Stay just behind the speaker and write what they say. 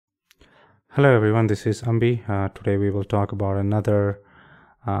Hello everyone, this is Ambi. Today we will talk about another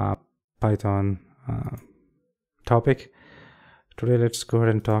Python topic. Today let's go ahead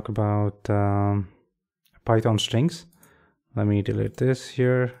and talk about Python strings. Let me delete this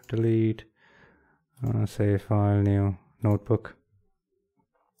here, delete, save file, new notebook,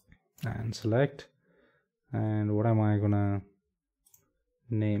 and select. And what am I gonna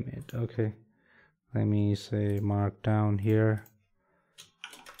name it? Okay, let me say markdown here.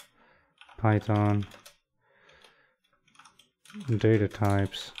 Python data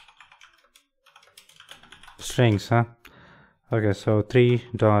types strings, huh? Okay, so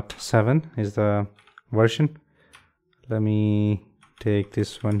 3.7 is the version. Let me take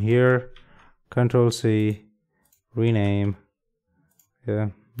this one here, Control C, rename. Yeah,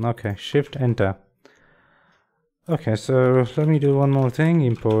 okay, Shift Enter. Okay, so let me do one more thing.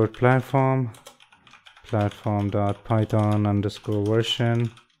 Import platform.python underscore version.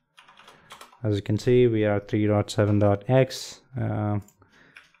 As you can see, we are 3.7.x.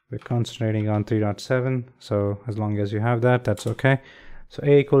 We're concentrating on 3.7. So as long as you have that, that's okay. So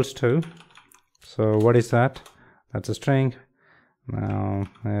a equals 2. So what is that? That's a string. Now,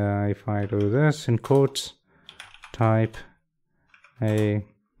 if I do this in quotes, type a,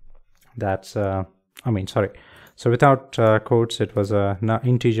 that's, sorry. So without quotes, it was a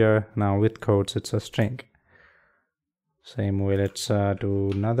integer. Now with quotes, it's a string. Same way, let's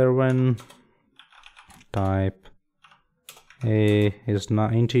do another one. Type a is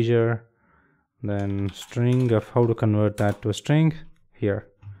not integer, then string of how to convert that to a string. Here,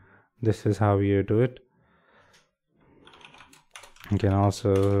 this is how you do it. You can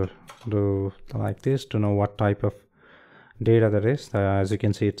also do like this to know what type of data that is. As you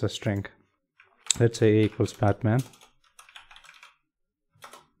can see, it's a string. Let's say a equals Batman.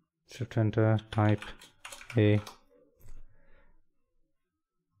 Shift enter, type a.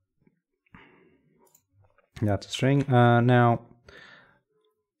 That's a string. Now,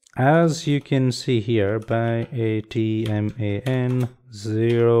 as you can see here, by ATMAN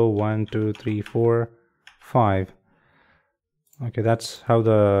 0, 1, 2, 3, 4, 5. Okay, that's how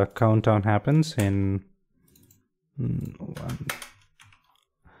the countdown happens in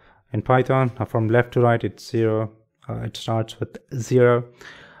Python. From left to right, it's 0. It starts with 0.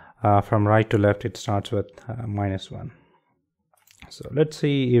 From right to left, it starts with -1. So let's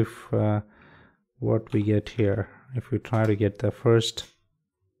see if what we get here. If we try to get the first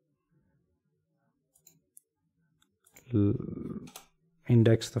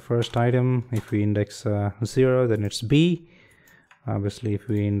index, the first item, if we index 0, then it's B. Obviously, if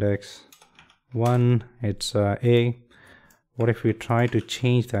we index 1, it's A. What if we try to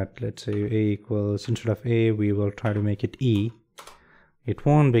change that? Let's say A equals, instead of A, we will try to make it E. It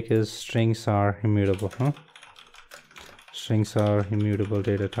won't, because strings are immutable, huh? Strings are immutable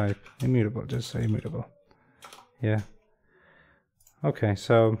data type. Immutable, just say immutable. Yeah. Okay,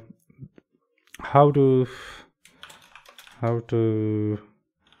 so how to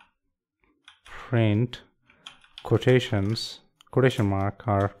print quotation mark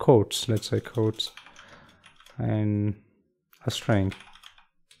or quotes, let's say quotes, and a string.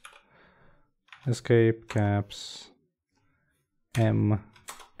 Escape, caps, M,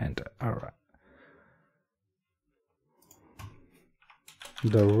 enter. All right.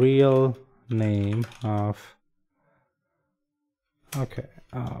 The real name of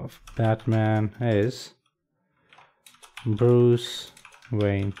Batman is Bruce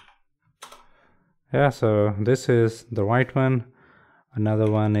Wayne. Yeah, so this is the right one. Another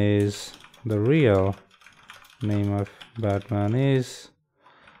one is the real name of Batman is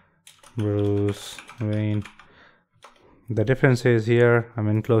Bruce Wayne. The difference is here I'm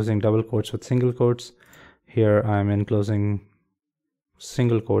enclosing double quotes with single quotes. Here I'm enclosing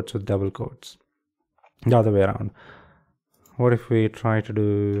single quotes with double quotes. The other way around. What if we try to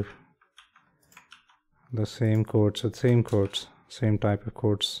do the same quotes with same quotes, same type of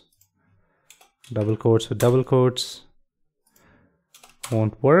quotes, double quotes with double quotes?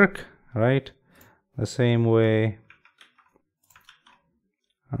 Won't work, right? The same way,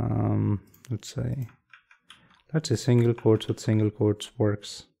 let's say single quotes with single quotes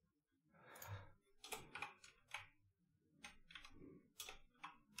works.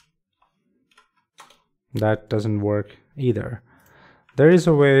 That doesn't work either. There is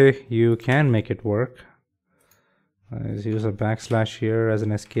a way you can make it work. Let's use a backslash here as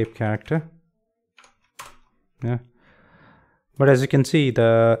an escape character. Yeah. But as you can see,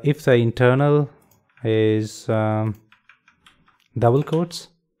 if the internal is double quotes,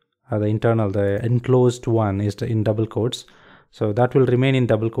 the enclosed one is in double quotes, so that will remain in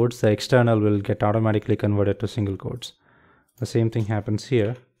double quotes. The external will get automatically converted to single quotes. The same thing happens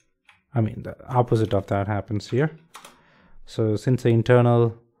here. I mean, the opposite of that happens here. So since the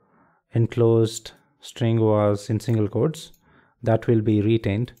internal enclosed string was in single quotes, that will be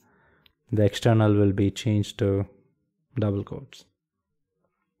retained. The external will be changed to double quotes.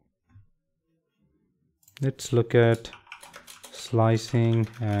 Let's look at slicing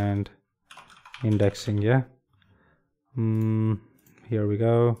and indexing. Yeah. Here we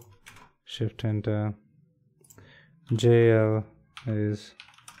go. Shift enter. JL is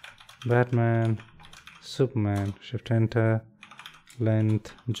Batman, Superman. Shift enter.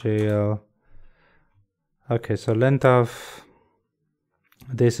 Length JL. Okay, so length of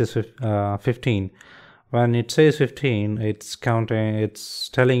this is 15. When it says 15, it's counting, it's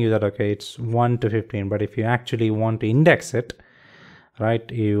telling you that, okay, it's 1 to 15. But if you actually want to index it, right,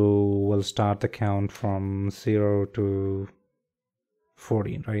 you will start the count from 0 to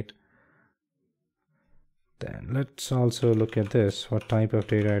 14, right? Then let's also look at this, what type of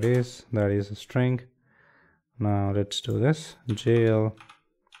data it is. That is a string. Now let's do this, JL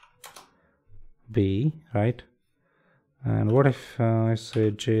B, right? And what if I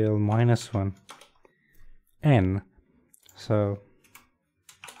say JL -1 N? So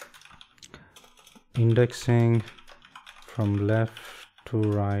indexing from left to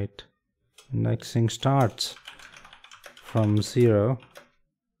right, indexing starts from 0.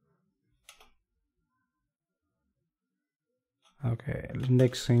 Okay,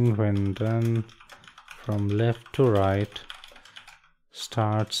 indexing when done from left to right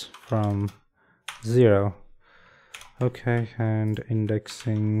starts from 0. Okay, and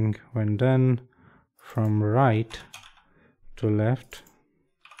indexing when done from right to left,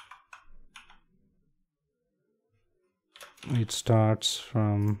 it starts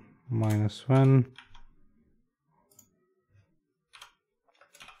from -1.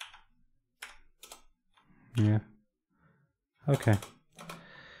 Yeah. Okay.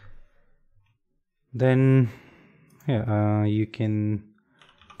 Then yeah, you can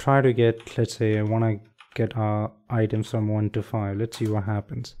try to get, let's say I want to get items from 1 to 5. Let's see what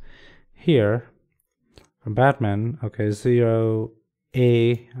happens here. For Batman, okay, 0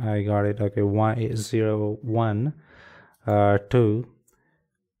 A, I got it. Okay, 1 0 1 2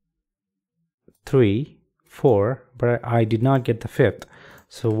 3 4, but I did not get the 5th.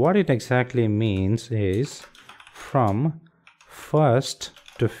 So what it exactly means is from 1st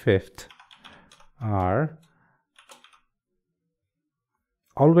to 5th are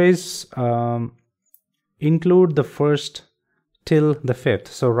always include the first till the 5th.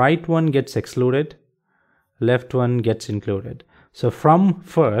 So right one gets excluded, left one gets included. So from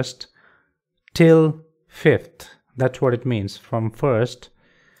 1st till 5th, that's what it means, from 1st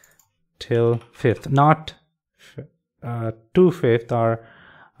till 5th, not to 5th or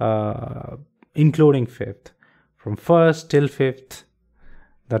including 5th. From 1st till 5th,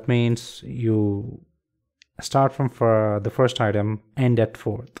 that means you start from for the first item, end at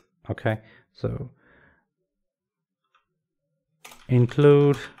 4th. Okay, so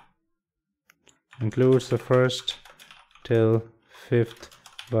includes the 1st till 5th,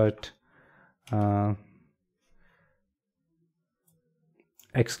 but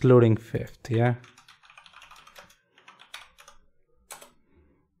excluding 5th. Yeah.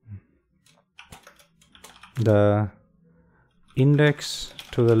 The index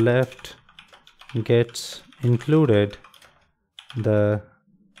to the left gets included, the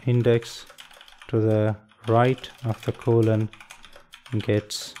index to the right of the colon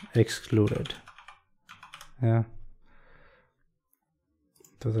gets excluded. Yeah,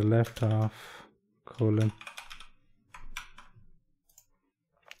 to the left of colon.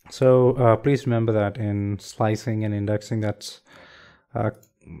 So please remember that in slicing and indexing, that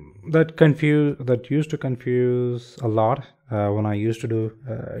used to confuse a lot when I used to do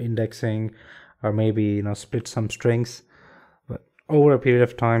indexing, or maybe split some strings. But over a period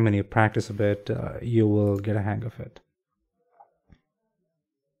of time, when you practice a bit, you will get a hang of it.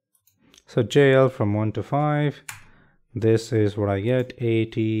 So JL from 1 to 5, this is what I get,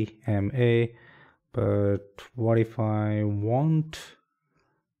 ATMA. But what if I want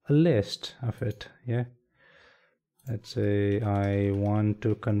a list of it? Yeah, let's say I want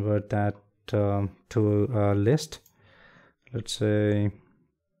to convert that to a list. Let's say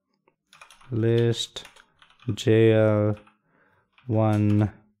list JL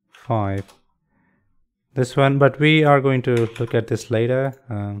 1 5, this one, but we are going to look at this later,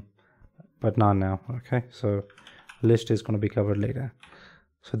 but not now. Okay, so list is going to be covered later.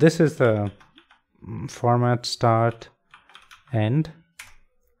 So this is the format, start, end.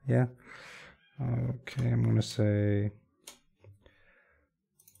 Yeah. Okay, I'm going to say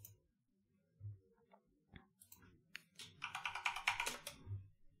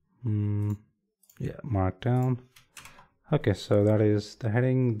Yeah, markdown. Okay, so that is the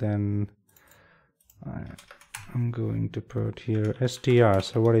heading. Then I'm going to put here str.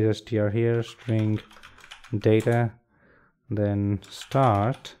 So what is str here? String data, then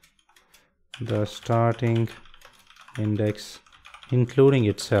start, the starting index including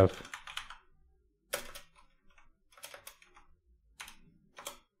itself,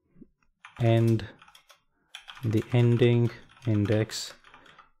 and the ending index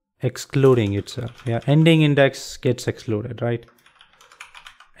excluding itself. Yeah, ending index gets excluded, right?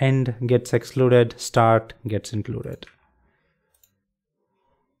 End gets excluded, start gets included.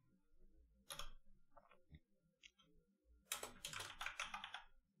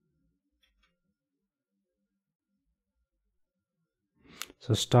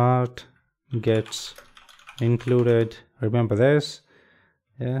 So start gets included, remember this.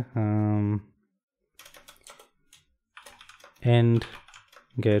 Yeah, end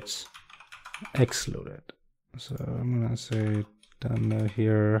gets excluded. So I'm gonna say done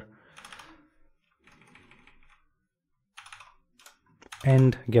here.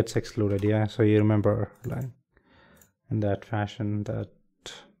 End gets excluded. Yeah, so you remember, like in that fashion, that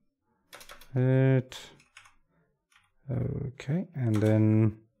it. Okay, and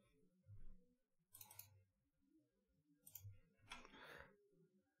then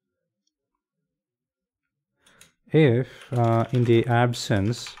if in the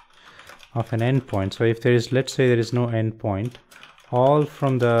absence of an endpoint, so if there is, let's say there is no endpoint, all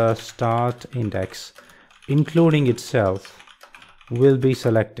from the start index including itself will be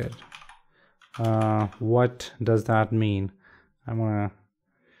selected. What does that mean? I'm gonna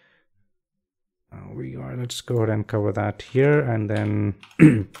let's go ahead and cover that here, and then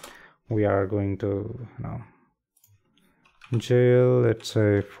we are going to jail, let's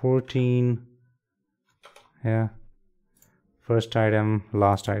say 14. Yeah, first item,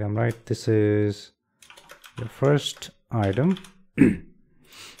 last item, right? This is your first item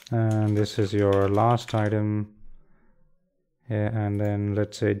and this is your last item. Yeah, and then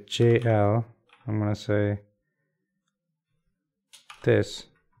let's say JL, I'm gonna say this.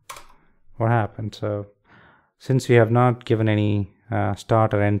 What happened? So since we have not given any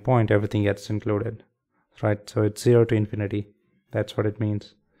start or endpoint, everything gets included, right? So it's 0 to infinity. That's what it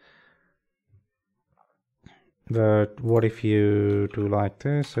means. But what if you do like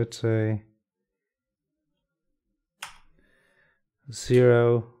this? Let's say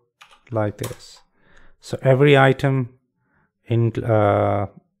 0 like this. So every item in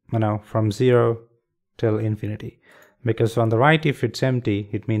from 0 till infinity, because on the right if it's empty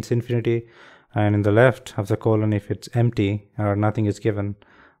it means infinity, and in the left of the colon if it's empty or nothing is given,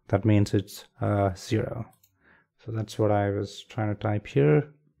 that means it's 0. So that's what I was trying to type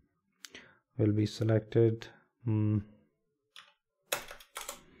here. Will be selected. Then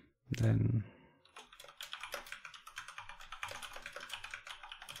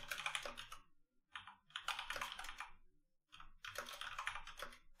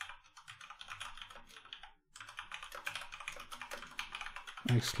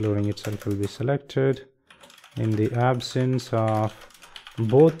excluding itself will be selected. In the absence of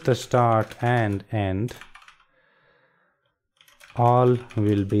both the start and end, all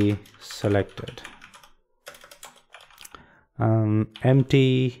will be selected.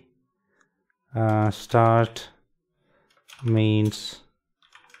 Empty start means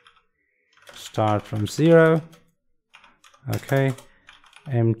start from 0. Okay,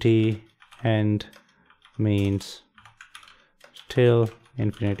 empty end means till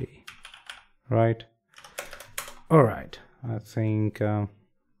infinity, right? All right, I think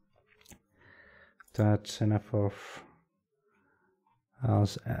that's enough of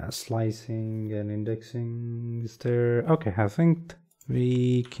slicing and indexing. Is there? Okay, I think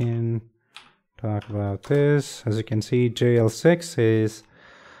we can talk about this. As you can see, JL6 is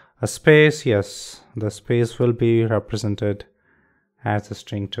a space. Yes, the space will be represented as a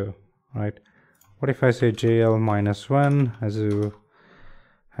string too, right? What if I say JL -1? As you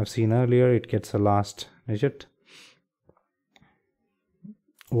have seen earlier, it gets the last digit.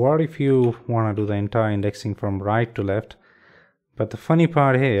 What if you want to do the entire indexing from right to left? But the funny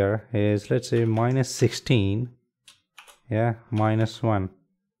part here is, let's say -16, yeah, -1.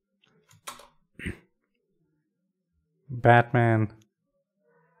 Batman,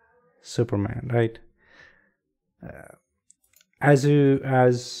 Superman, right? As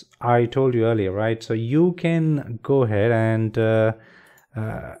I told you earlier, right? So you can go ahead and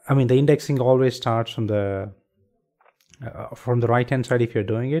I mean, the indexing always starts from the right hand side. If you're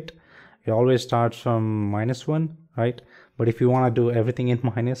doing it, it always starts from -1, right? But if you want to do everything in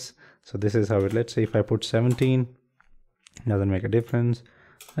minus, so this is how it, let's say if I put 17, doesn't make a difference.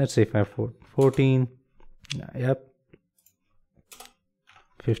 Let's see if I have 14. Yep.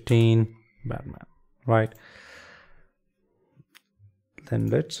 15. Batman. Right. Then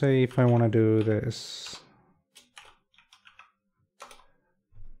let's say if I want to do this.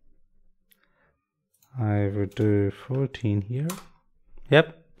 I would do 14 here.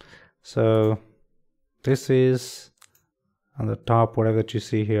 Yep. So this is on the top, whatever that you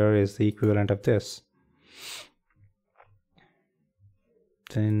see here is the equivalent of this.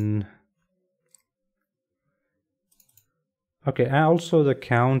 Then, okay, and also the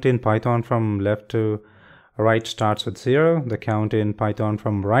count in Python from left to right starts with 0. The count in Python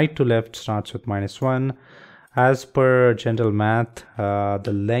from right to left starts with -1. As per general math,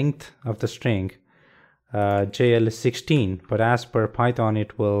 the length of the string JL is 16, but as per Python,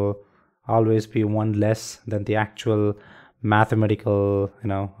 it will always be one less than the actual mathematical,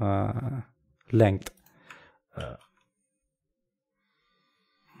 length.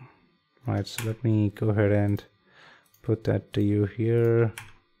 Right, so let me go ahead and put that to you here.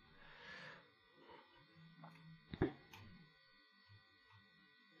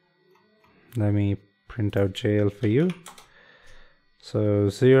 Let me print out JL for you. So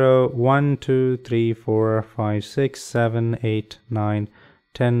 0, 1, 2, 3, 4, 5, 6, 7, 8, 9,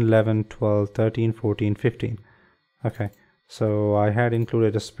 10, 11, 12, 13, 14, 15. Okay, so I had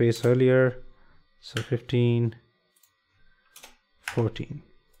included a space earlier. So 15, 14.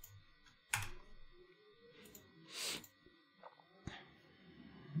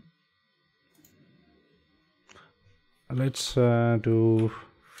 Let's do a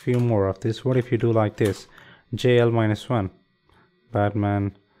few more of this. What if you do like this? JL -1.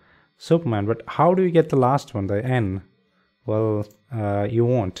 Batman, Superman. But how do you get the last one, the N? Well, you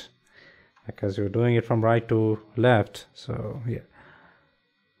won't, because you're doing it from right to left. So yeah.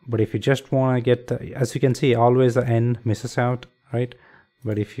 But if you just want to get the, as you can see, always the N misses out, right?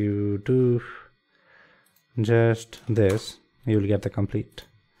 But if you do just this, you will get the complete.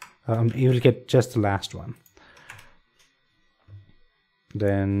 You will get just the last one.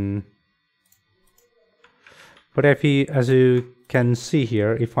 Then, but if you, as you can see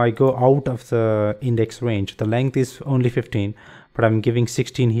here, if I go out of the index range, the length is only 15, but I'm giving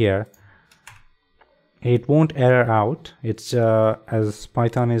 16 here, it won't error out. It's as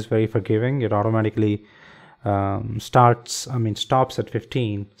Python is very forgiving, it automatically stops at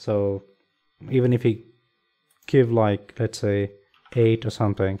 15. So even if you give like, let's say 8 or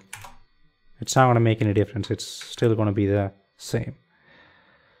something, it's not going to make any difference. It's still going to be the same.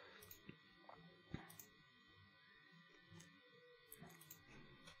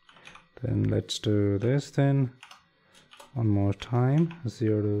 Then let's do this then one more time.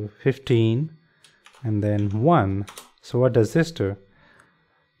 0 to 15 and then 1. So what does this do?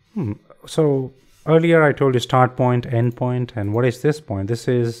 So earlier I told you start point, end point, and what is this point? This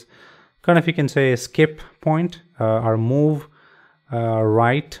is kind of, you can say, a skip point or move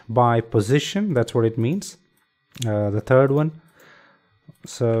right by position. That's what it means. The third one.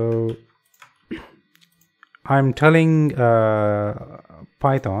 So I'm telling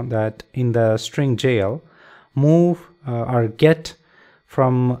Python that in the string JL, move or get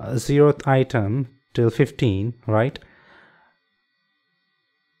from 0th item till 15, right?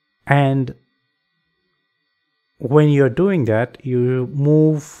 And when you're doing that, you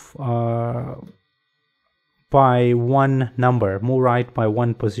move by one number, move right by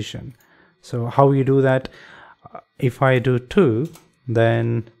one position. So how you do that? If I do 2,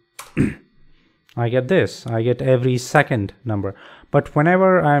 then I get this. I get every second number. But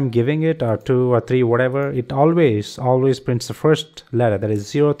whenever I'm giving it, or 2 or 3, whatever, it always prints the first letter, that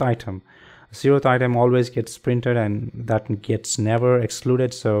is 0th item. 0th item always gets printed, and that gets never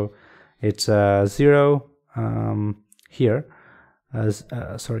excluded. So it's 0 here,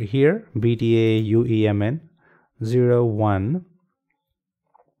 here, BDAUEMN, 0, 1,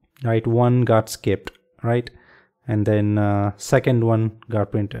 right? 1 got skipped, right? And then second one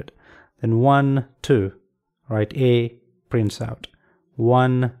got printed. Then 1, 2, right? A prints out.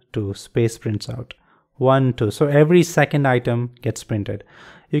 1, 2, space prints out. 1, 2. So every second item gets printed.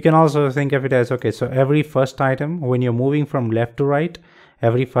 You can also think of it as, okay, so every first item, when you're moving from left to right,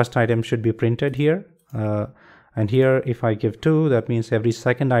 every first item should be printed here. And here, if I give 2, that means every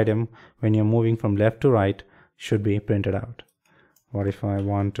second item, when you're moving from left to right, should be printed out. What if I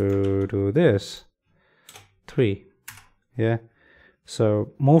want to do this? 3. Yeah.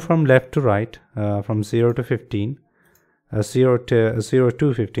 So move from left to right, from 0 to 15, 0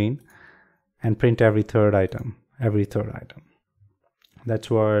 to 15, and print every third item. That's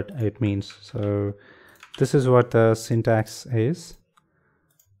what it means. So this is what the syntax is,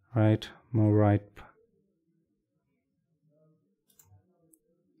 right? Move right.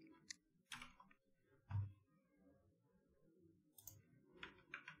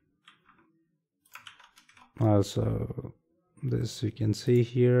 Also this you can see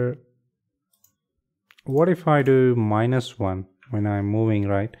here. What if I do -1 when I'm moving,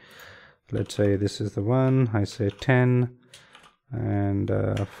 right? Let's say this is the 1, I say 10 and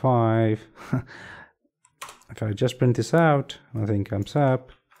 5. If I just print this out, nothing comes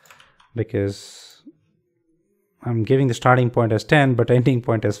up because I'm giving the starting point as 10 but ending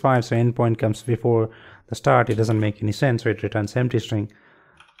point as 5, so end point comes before the start. It doesn't make any sense, so it returns empty string.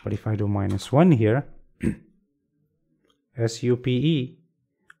 But if I do -1 here, SUPE,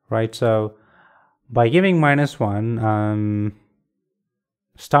 right? So by giving -1,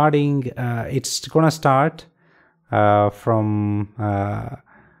 starting, it's gonna start from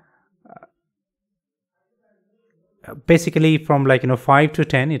basically from, like, 5 to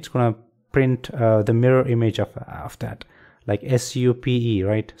 10. It's gonna print the mirror image of that, like SUPE,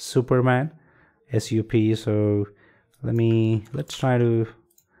 right? Superman, SUPE. So let's try to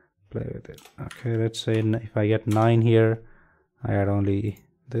play with it. Okay, let's say if I get 9 here, I add only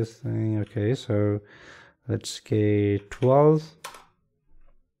this thing. Okay, so let's get 12.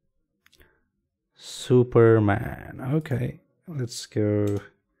 Superman. Okay, let's go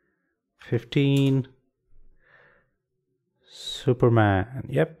 15. Superman.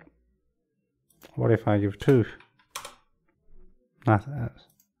 Yep. What if I give 2? Not that.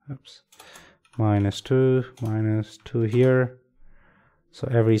 Oops. -2 here. So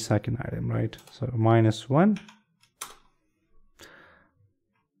every second item, right? So -1.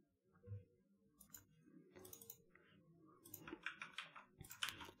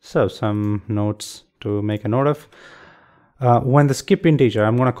 So some notes to make a note of. When the skip integer,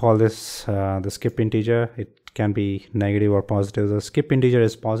 I'm going to call this the skip integer. It can be negative or positive. The skip integer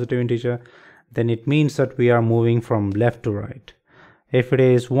is positive integer. Then it means that we are moving from left to right. If it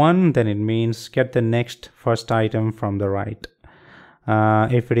is 1, then it means get the next first item from the right.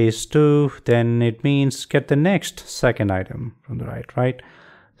 If it is 2, then it means get the next second item from the right, right?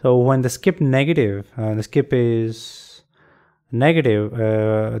 So when the skip is negative,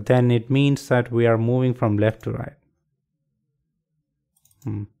 then it means that we are moving from left to right.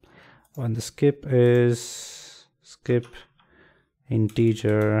 When the skip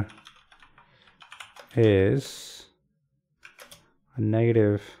integer is a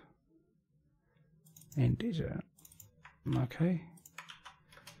negative integer, okay.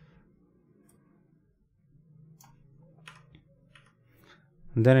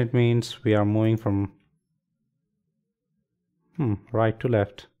 Then it means we are moving from right to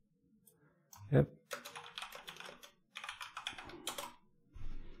left. Yep.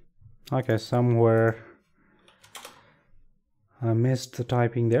 Okay, somewhere I missed the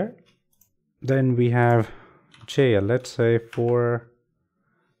typing there. Then we have JL. Let's say 4 :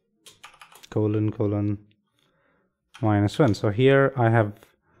 -1. So here I have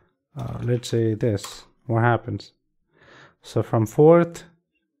let's say this. What happens? So from 4th,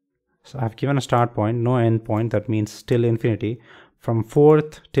 so I've given a start point, no end point. That means till infinity. From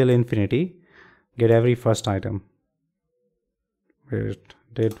 4th till infinity, get every first item. It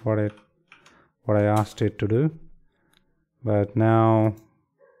did what I asked it to do, but now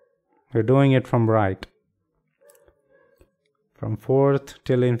we're doing it from right. From 4th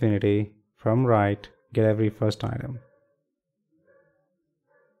till infinity, from right, get every first item.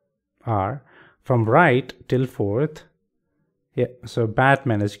 Or from right till 4th. Yeah, so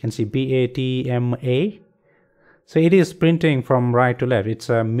Batman, as you can see, BATMA. So it is printing from right to left. It's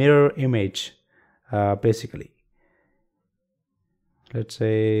a mirror image, basically. Let's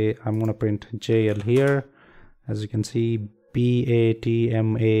say I'm going to print JL here. As you can see,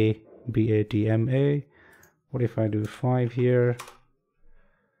 BATMA. What if I do 5 here?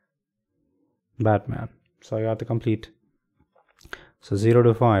 Batman. So I got the complete. So 0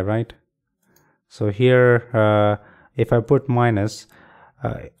 to 5, right? So here, if I put minus,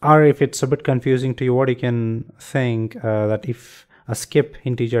 or if it's a bit confusing to you, what you can think that if a skip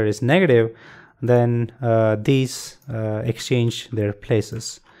integer is negative, then these exchange their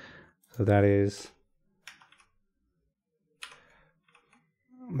places. So that is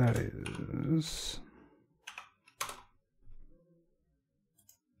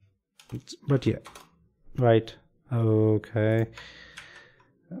but yeah, right. Okay.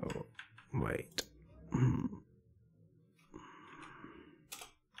 Oh, wait.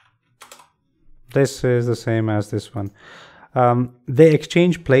 This is the same as this one. They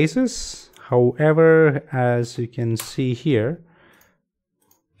exchange places. However, as you can see here,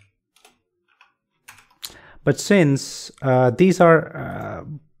 but since these are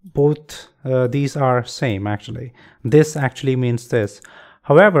these are same, actually, this actually means this.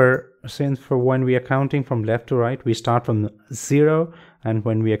 However, since for when we are counting from left to right, we start from 0, and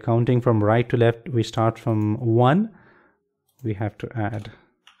when we are counting from right to left, we start from 1. We have to add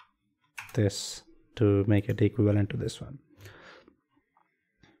this to make it equivalent to this one.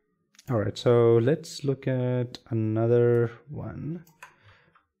 All right, so let's look at another one.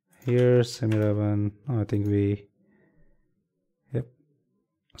 Here's similar one. Oh, I think yep.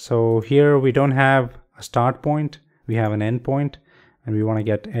 So here we don't have a start point, we have an end point, and we want to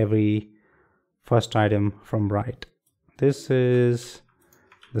get every first item from right. This is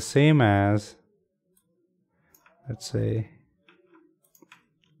the same as, let's say,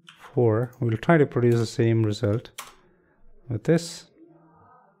 4. We'll try to produce the same result with this.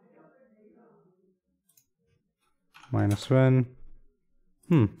 -1.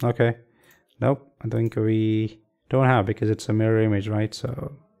 Okay. Nope, I think we don't have, because it's a mirror image, right?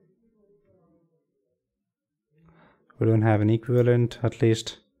 So we don't have an equivalent. At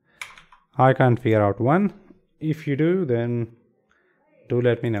least I can't figure out one. If you do, then do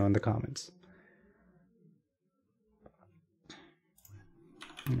let me know in the comments.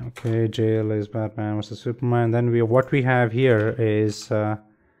 Okay, jail is Batman versus Superman. Then what we have here is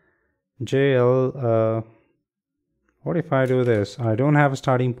jail. What if I do this? I don't have a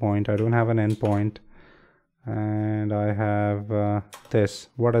starting point, I don't have an end point, and I have this.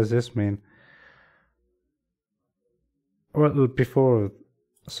 What does this mean? Well, before,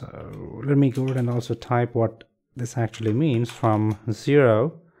 so let me go ahead and also type what this actually means. From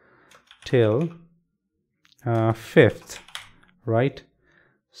 0 till 5th, right?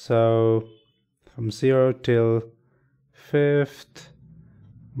 So from 0 till 5th,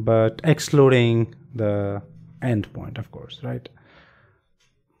 but excluding the end point, of course, right?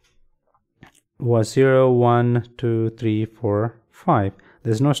 Was 0, 1, 2, 3, 4, 5.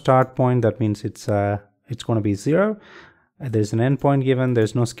 There's no start point, that means it's going to be 0. There's an end point given,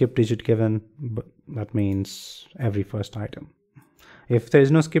 there's no skip digit given, but that means every first item. If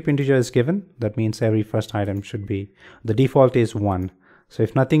there's no skip integer is given, that means every first item should be, the default is 1. So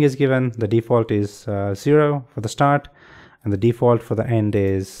if nothing is given, the default is 0 for the start, and the default for the end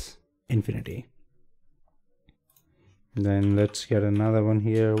is infinity. Then let's get another one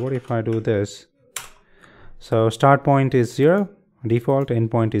here. What if I do this? So start point is 0, default, end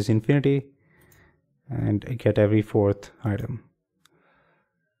point is infinity, and I get every fourth item.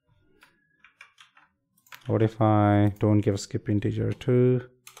 What if I don't give a skip integer 2?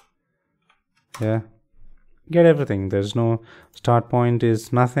 Yeah, get everything. There's no start point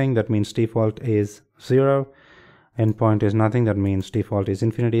is nothing, that means default is 0. End point is nothing, that means default is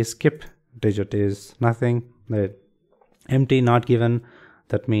infinity. Skip digit is nothing. The empty, not given,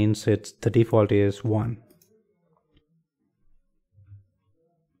 that means it's the default is 1.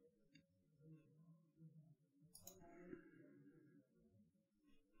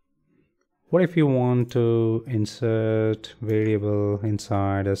 What if you want to insert variable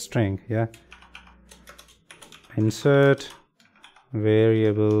inside a string? Yeah, insert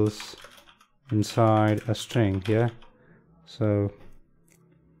variables inside a string. Yeah, so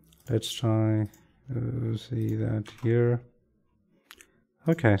let's try see that here.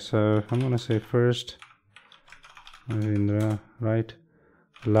 Okay, so I'm gonna say first Ravindra, right?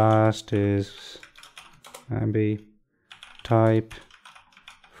 Last is ambig type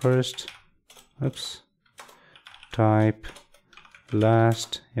first, oops, type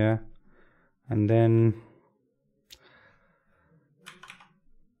last, yeah, and then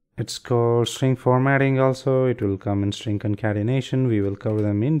it's called string formatting. Also, it will come in string concatenation. We will cover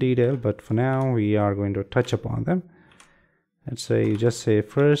them in detail, but for now we are going to touch upon them. Let's say you just say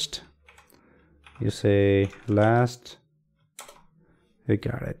first, you say last, you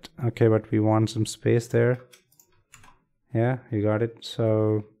got it. Okay, but we want some space there. Yeah, you got it.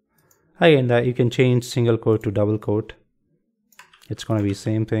 So again, that you can change single quote to double quote. It's going to be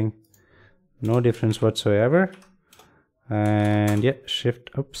same thing, no difference whatsoever. And yeah,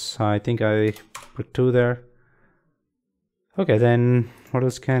 shift, oops, I think I put 2 there. Okay, then what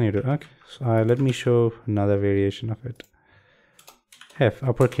else can you do? Okay, so let me show another variation of it. F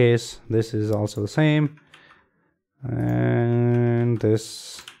uppercase, this is also the same, and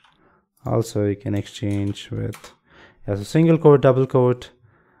this also you can exchange with, as a single quote, double quote,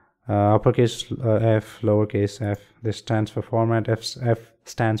 uppercase F, lowercase f. This stands for format, F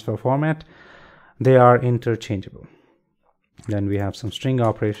stands for format. They are interchangeable. Then we have some string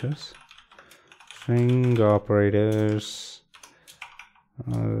operators.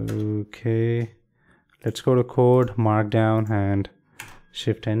 Okay, let's go to code, markdown, and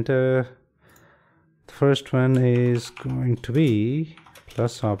shift enter. The first one is going to be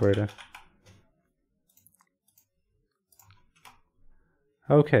plus operator.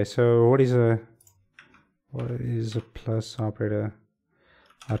 Okay, so what is a plus operator?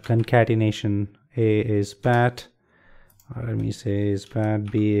 Or concatenation. A is bat. Or let me say is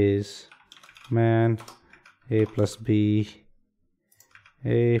bat. B is man. A plus B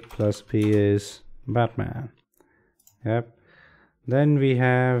is Batman. Yep. Then we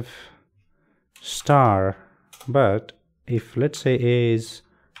have star, but if let's say A is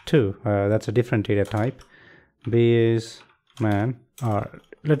 2, that's a different data type. B is man, or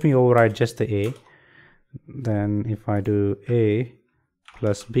let me override just the A. Then if I do A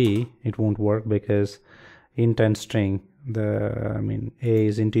plus B, it won't work because int and string, A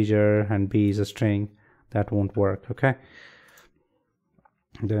is integer and B is a string, that won't work. Okay.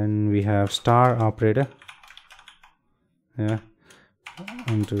 Then we have star operator. Yeah.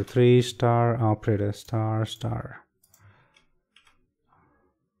 1 2 3 star operator, star.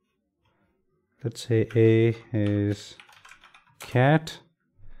 Let's say A is cat.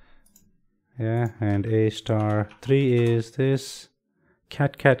 Yeah, and A star 3 is this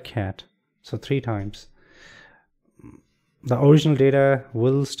cat. So 3 times. The original data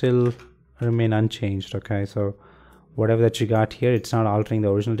will still remain unchanged. Okay, so whatever that you got here, it's not altering the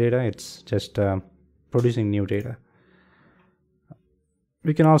original data, it's just producing new data.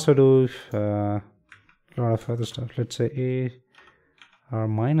 We can also do a lot of other stuff. Let's say A or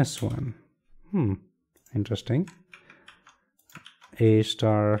 -1. Interesting. A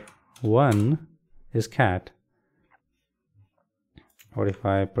star 1 is cat. What if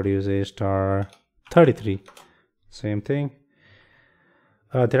I produce A star 33? Same thing.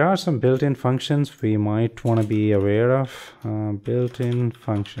 There are some built-in functions we might want to be aware of. Built-in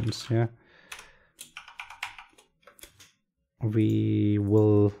functions, yeah. We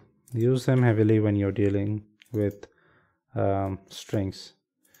will use them heavily when you're dealing with strings.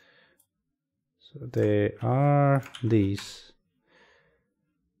 So they are these.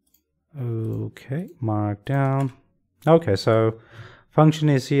 Okay, mark down. Okay, so function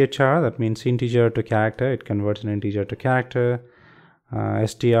is chr, that means integer to character. It converts an integer to character.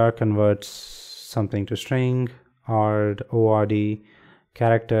 str converts something to string. ord,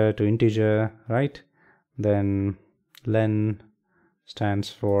 character to integer, right? Then len stands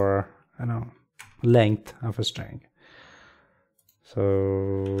for length of a string. So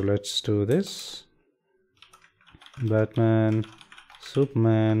let's do this. Batman,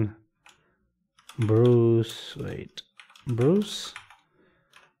 Superman, Bruce,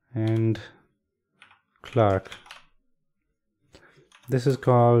 and Clark. This is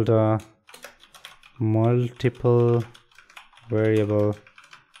called multiple variable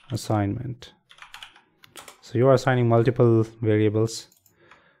assignment. So you are assigning multiple variables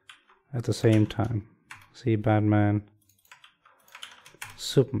at the same time. See, Batman,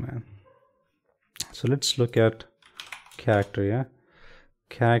 Superman. So let's look at character. Yeah,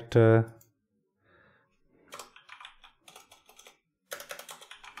 character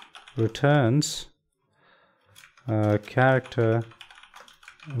returns a character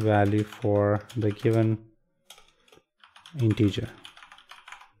value for the given integer.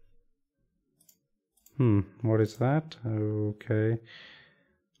 What is that? Okay,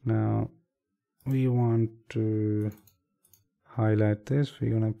 now we want to highlight this.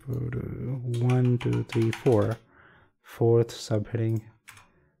 We're gonna put 1 2 3 4, fourth subheading.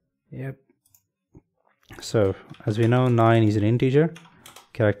 Yep. So as we know, 9 is an integer,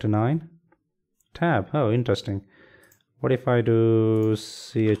 character 9. Tab. Oh, interesting. What if I do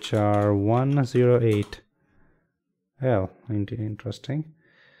chr 108? Well, interesting.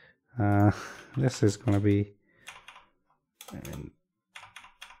 This is gonna be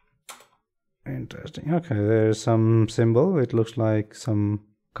interesting. Okay, there's some symbol. It looks like some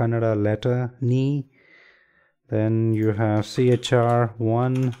Kannada letter, ni. Then you have chr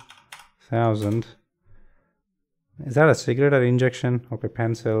 1000. Is that a cigarette or injection? Okay,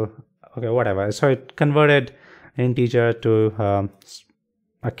 pencil. Okay, whatever. So it converted an integer to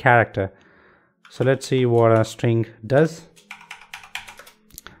a character. So let's see what a string does.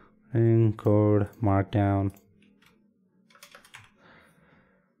 Encode markdown.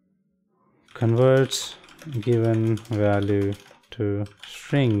 Converts given value to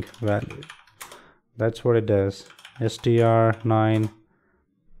string value. That's what it does. str9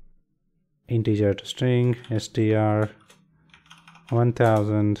 integer to string, str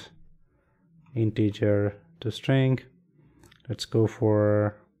 1000 integer to string. Let's go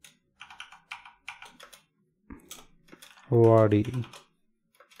for ord.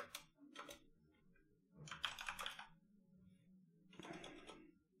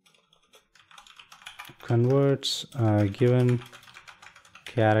 Converts a given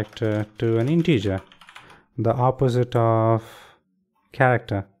character to an integer, the opposite of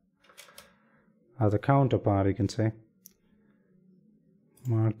character, or the counterpart, you can say.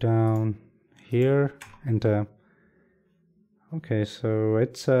 Markdown here, enter. Okay, so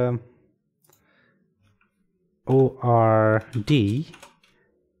it's ORD.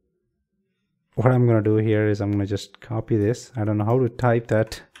 What I'm gonna do here is I'm gonna just copy this. I don't know how to type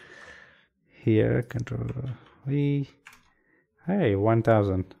that here. Control V. Hey,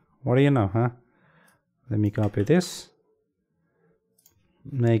 1000. What do you know, huh? Let me copy this.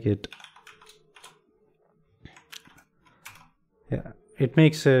 Make it. Yeah, it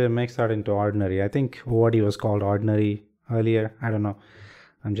makes that into ordinary. I think ORD was called ordinary earlier. I don't know.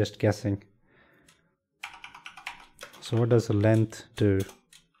 I'm just guessing. So what does the length do?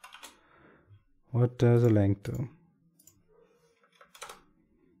 What does the length do?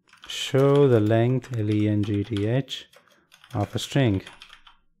 Show the length, length, of a string.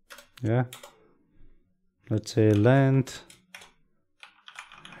 Yeah. Let's say length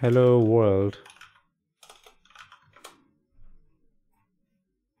hello world.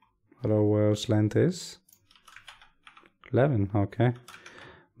 Hello world's length is 11. Okay.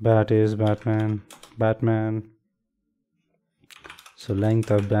 Bat is Batman. Batman. So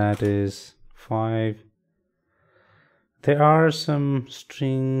length of bat is 5. There are some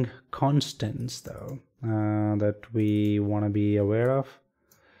string constants though that we want to be aware of.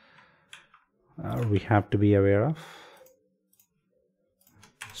 We have to be aware of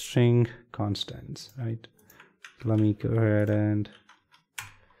string constants, right? Let me go ahead and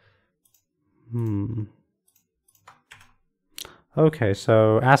okay,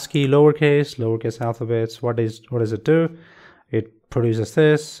 so ASCII lowercase alphabets. What does it do? It produces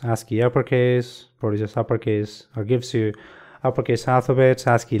this. ASCII uppercase produces uppercase, or gives you uppercase alphabets.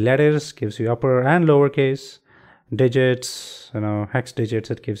 ASCII letters gives you upper and lowercase. Digits, hex digits,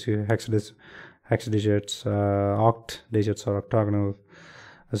 it gives you hex digits, oct digits or octagonal.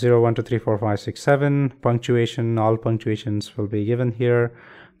 0, 1, 2, 3, 4, 5, 6, 7. Punctuation, all punctuations will be given here.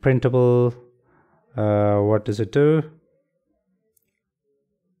 Printable, what does it do?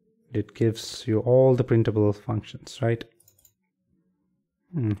 It gives you all the printable functions, right?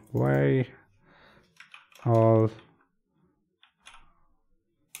 Why all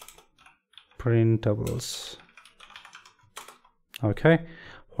printables? Okay.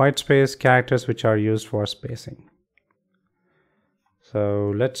 White space, characters which are used for spacing.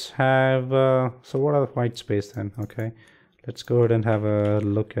 So let's have so what are the white space then? Okay, let's go ahead and have a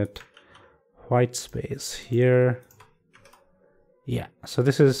look at white space here. Yeah, so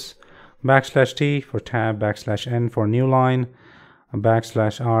this is \T for tab, \N for new line,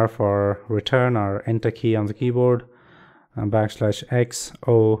 \R for return or enter key on the keyboard, \XOB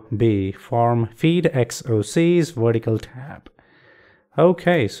form feed XOC's vertical tab.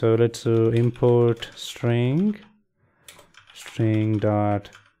 Okay, so let's import string dot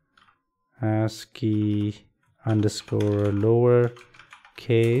ASCII underscore lower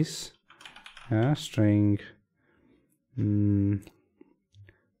case string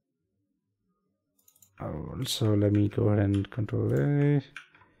so let me go ahead and control A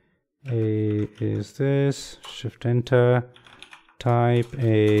is this, shift enter, type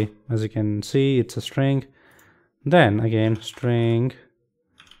A, as you can see it's a string. Then again string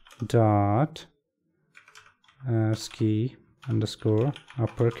dot ASCII underscore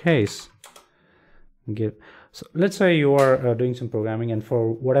uppercase. So let's say you are doing some programming and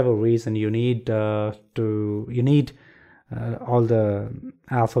for whatever reason you need all the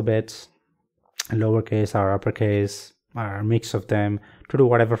alphabets, lowercase or uppercase or a mix of them to do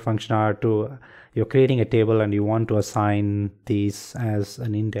whatever function, or you're creating a table and you want to assign these as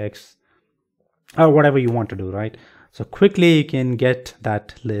an index or whatever you want to do, right? So quickly you can get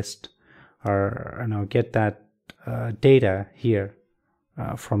that list or get that data here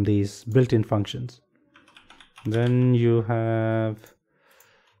from these built-in functions. Then you have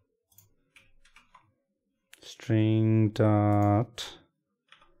string dot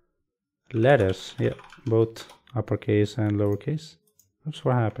letters, yeah, both uppercase and lowercase. That's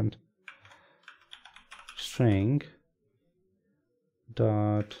what happened. String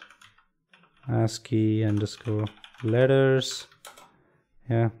dot ASCII underscore letters,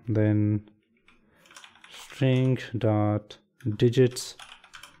 yeah, then string dot digits,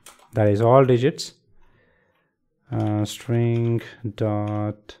 that is all digits, string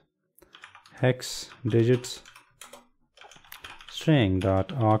dot hex digits, string dot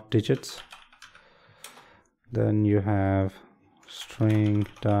oct digits, then you have string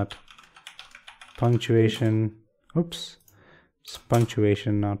dot punctuation, oops, it's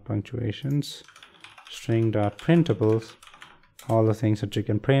punctuation not punctuations, string dot printables, all the things that you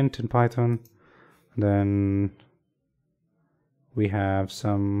can print in Python. Then we have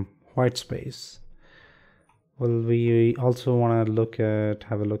some white space. Well, we also want to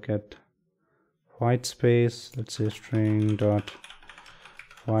have a look at white space. Let's say string dot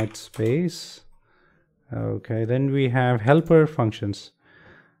white space. Okay, then we have helper functions.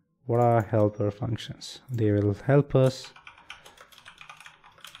 What are helper functions? They will help us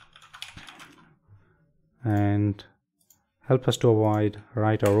and help us to avoid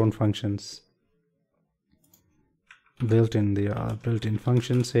write our own functions. Built-in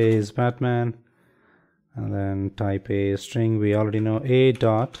function says Batman, and then type a string. We already know a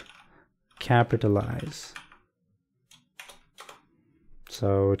dot capitalize,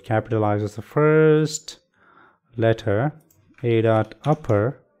 so it capitalizes the first letter. A dot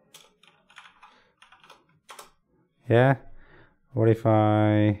upper. Yeah, what if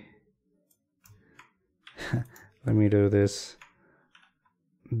I let me do this,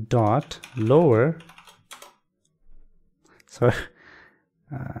 dot lower. So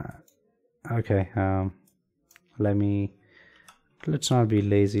okay, let's not be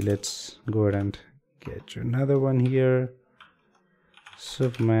lazy, let's go ahead and get you another one here.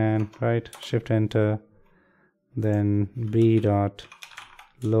 Superman, right? Shift enter, then b dot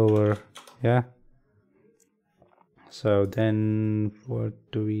lower. Yeah, so then what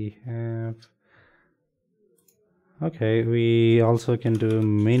do we have? Okay, we also can do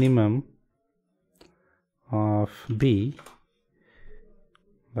minimum of b,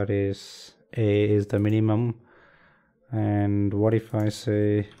 that is a is the minimum. And what if I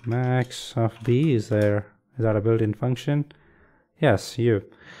say max of b? Is that a built-in function? Yes, you.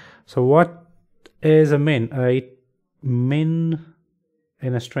 So what is a min? A min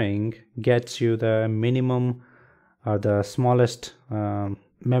in a string gets you the minimum or the smallest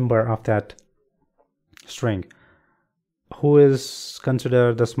member of that string. Who is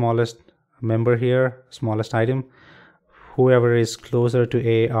considered the smallest member here, smallest item? Whoever is closer to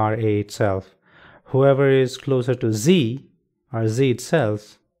a or a itself. Whoever is closer to z or z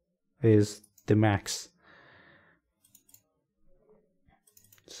itself is the max.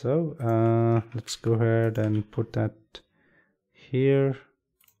 So let's go ahead and put that here.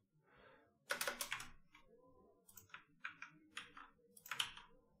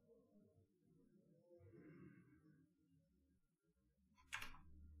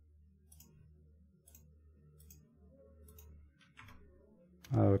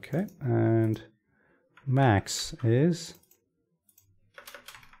 Okay, and max is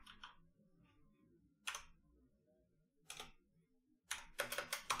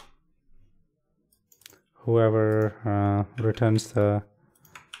whoever returns the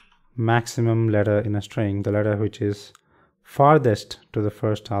maximum letter in a string, the letter which is farthest to the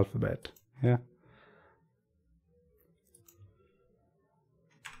first alphabet. Yeah.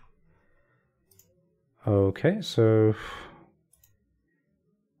 Okay, so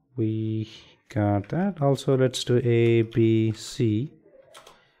we got that. Also, let's do A, B, C.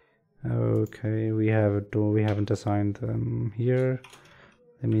 Okay, we haven't assigned them here.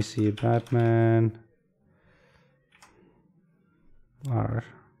 Let me see, Batman, or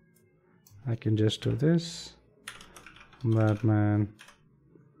I can just do this, Batman,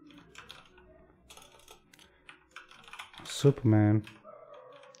 Superman,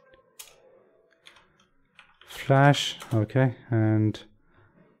 Flash. Okay, and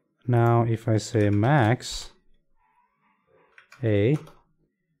now if I say max A,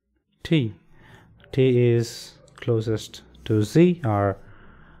 T, T is closest to Z or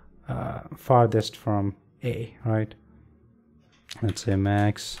farthest from A, right? Let's say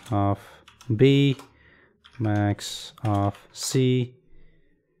max of B, max of C.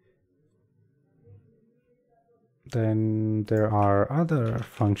 Then there are other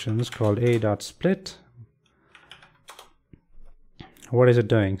functions called a.split. What is it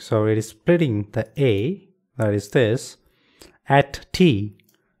doing? So it is splitting the A, that is this, at T.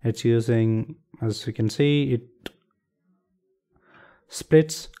 It's using, as you can see, it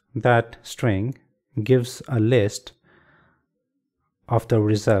splits that string, gives a list of the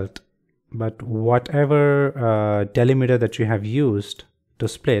result, but whatever delimiter that you have used to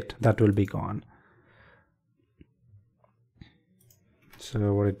split, that will be gone.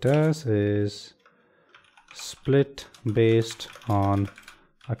 So what it does is split based on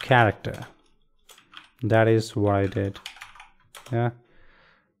a character. That is what I did. Yeah.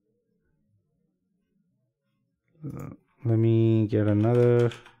 Let me get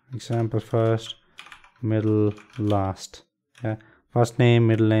another example first. Middle, last. Yeah. First name,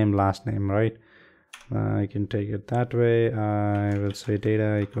 middle name, last name, right? I can take it that way. I will say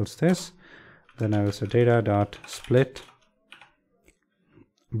data equals this. Then I will say data dot split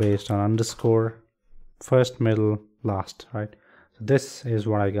based on underscore first, middle, last, right? this is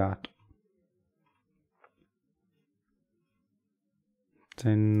what I got.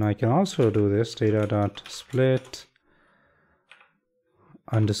 Then I can also do this data.split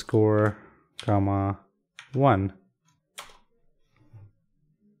underscore comma 1.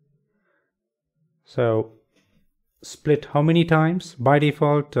 So split how many times? By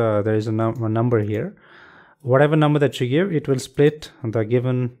default, there is a number here. Whatever number that you give, it will split the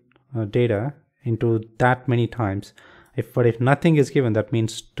given data into that many times. But if nothing is given, that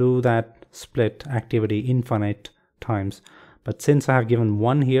means do that split activity infinite times. But since I have given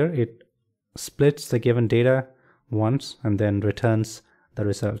 1 here, it splits the given data once and then returns the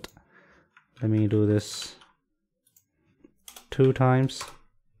result. Let me do this 2 times.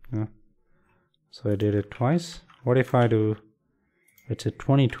 Yeah. So I did it twice. What if I do, let's say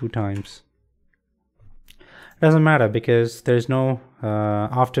 22 times? Doesn't matter because there's no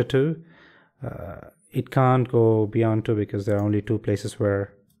after 2. It can't go beyond 2 because there are only 2 places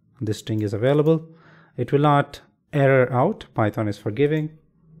where this string is available. It will not error out. Python is forgiving.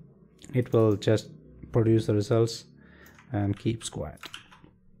 It will just produce the results and keeps quiet.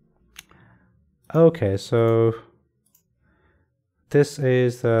 Okay, so this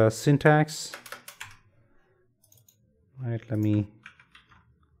is the syntax. Right, let me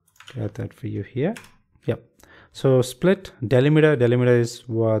get that for you here. Yep. So split, delimiter. Delimiter is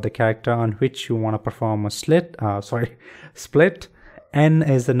the character on which you want to perform a split. N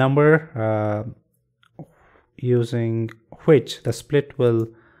is the number using which the split will,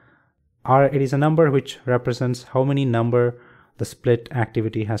 it is a number which represents how many number the split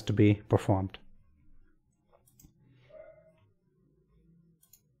activity has to be performed.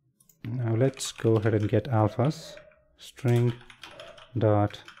 Now let's go ahead and get alphas. String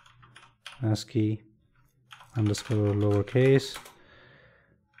dot ASCII underscore lowercase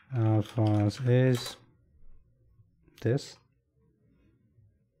alphas is this.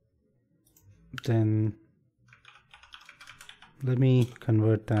 Then let me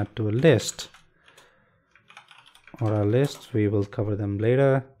convert that to a list or a list. We will cover them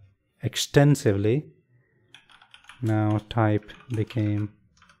later extensively. Now type became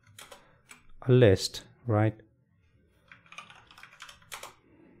a list, right?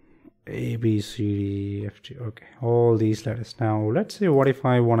 A, B, C, D, F, G. Okay, all these letters. Now let's see, what if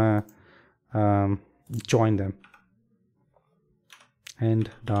I want to join them? End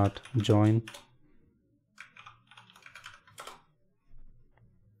dot join.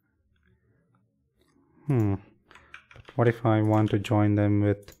 But what if I want to join them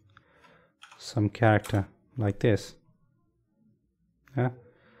with some character like this? Yeah.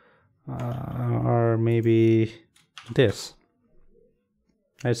 Or maybe this.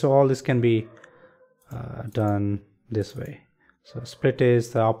 Right, so all this can be done this way. So split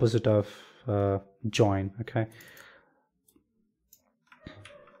is the opposite of join. Okay.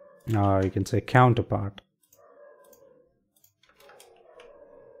 Or you can say counterpart.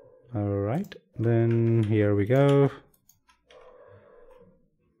 All right, then here we go.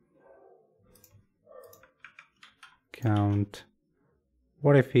 Count.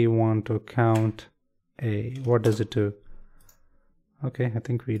 What if we want to count A? What does it do? Okay, I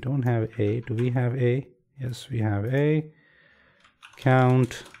think we don't have A. Do we have A? Yes, we have A.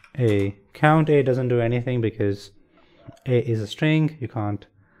 Count A. Count A doesn't do anything because A is a string. You can't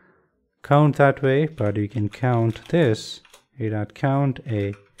count that way, but you can count this. A.count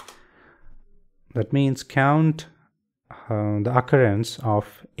A. That means count the occurrence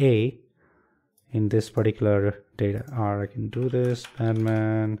of A in this particular data. Or I can do this,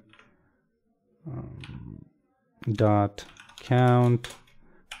 badman dot count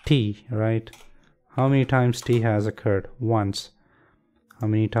T, right? How many times T has occurred? Once. How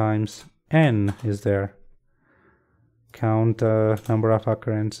many times N is there? Count the number of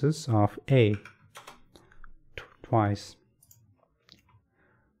occurrences of A. Twice.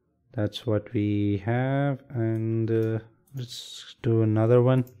 That's what we have. And let's do another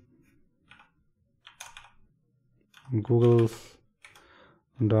one. Google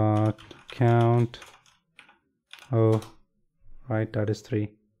dot count. Oh, right, that is 3.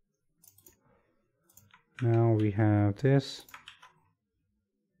 Now we have this.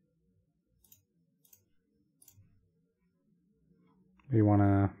 We want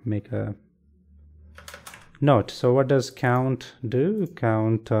to make a note. So what does count do?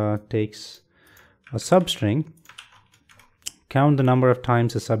 Count takes a substring. Count the number of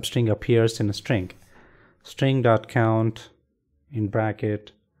times a substring appears in a string. String.count in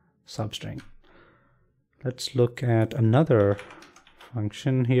bracket substring. Let's look at another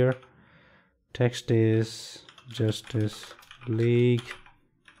function here. Text is justice league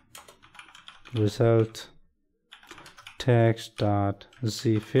result text dot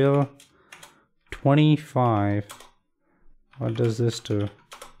zfill 25. What does this do?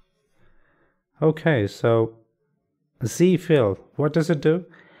 Okay, so zfill, what does it do?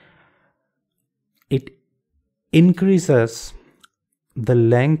 It increases the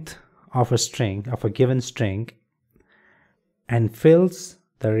length of a string, of a given string, and fills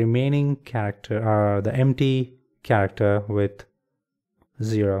the remaining character, the empty character, with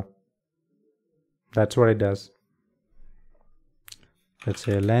 0. That's what it does. Let's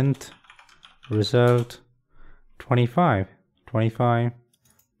say length result 25, 25,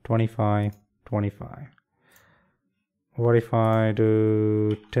 25, 25. What if I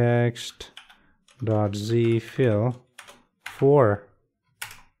do text dot zfill 4?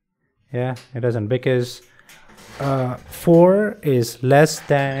 Yeah, it doesn't, because 4 is less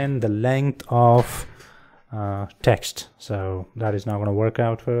than the length of text, so that is not going to work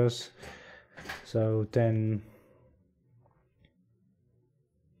out for us. So then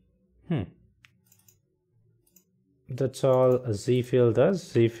that's all a zfill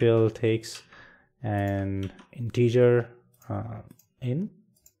does. Zfill takes an integer in,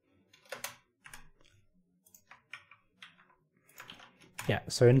 yeah,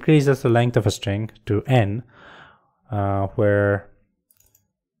 so increases the length of a string to n, where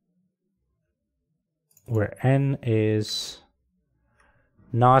n is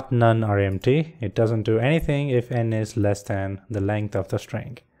not none or empty. It doesn't do anything if n is less than the length of the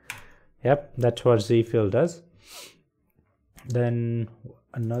string. Yep, that's what zfill does. Then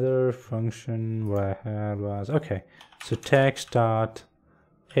another function what I had was, okay, so text dot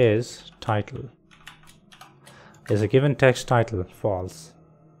is title. Is a given text title false?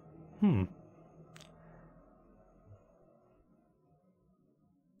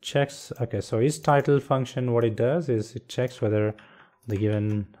 Checks. Okay, so is title function, what it does is it checks whether the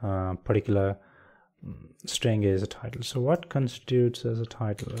given particular string is a title. So what constitutes as a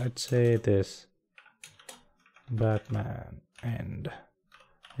title? Let's say this Batman and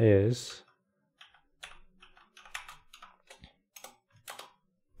is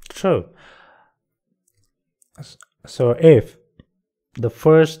true. So if the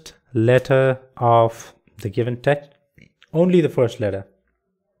first letter of the given text, only the first letter,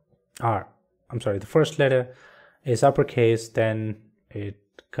 the first letter is uppercase, then it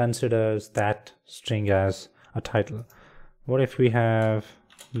considers that string as a title. What if we have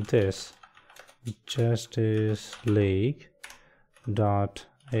this Justice League dot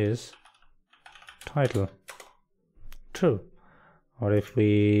is title? True. What if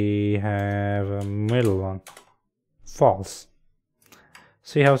we have a middle one? False.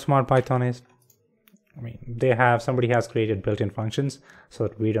 See how smart Python is? I mean, somebody has created built-in functions so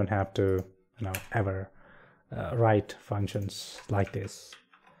that we don't have to, ever write functions like this.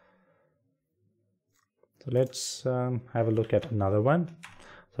 So let's have a look at another one.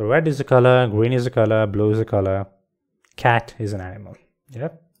 So red is a color, green is a color, blue is a color, cat is an animal.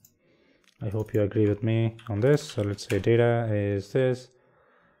 Yep. I hope you agree with me on this. So let's say data is this,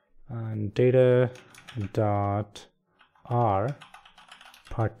 and data dot r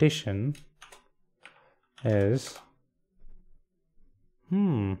partition is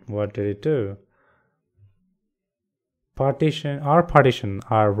what did it do?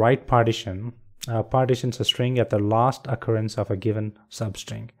 Our right partition partitions a string at the last occurrence of a given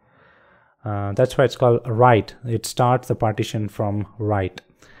substring. That's why it's called right. It starts the partition from right.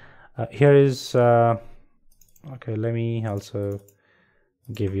 Here is okay, let me also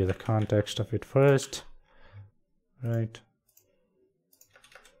give you the context of it first. Right.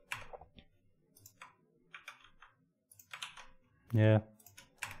 Yeah.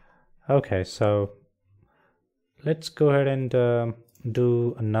 Okay, so let's go ahead and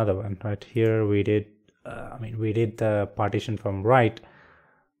do another one. Right here we did we did the partition from right,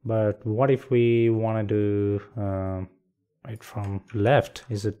 but what if we want to do right from left?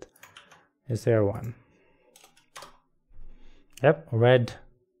 Is there one? Yep, red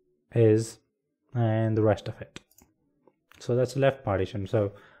is, and the rest of it. So that's left partition.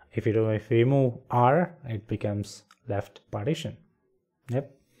 So if we remove r, it becomes left partition.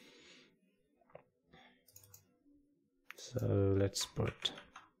 Yep. So let's put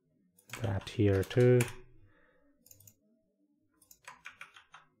that here too.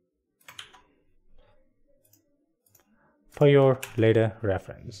 For your later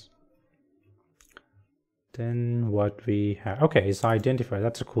reference. Then what we have, okay, is identifier.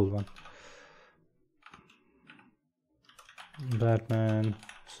 That's a cool one. Batman,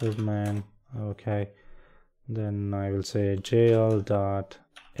 Superman. Okay. Then I will say JL dot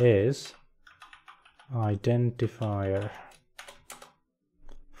is identifier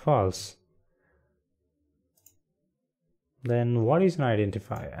false. Then what is an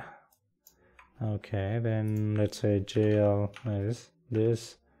identifier? Okay, then let's say JL is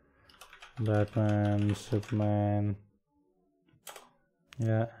this, Batman, Superman,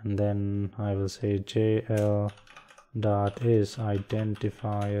 yeah, and then I will say JL dot is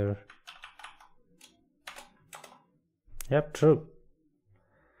identifier. Yep, true.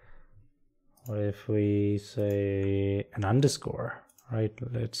 What if we say an underscore, right?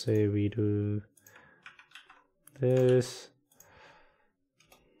 Let's say we do this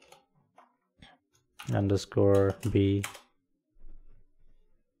underscore B,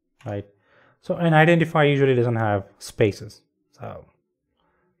 right? So an identifier usually doesn't have spaces. So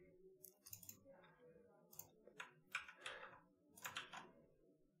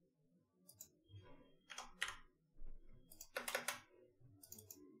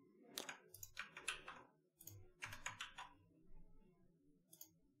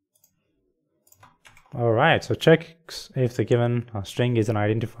all right, so checks if the given string is an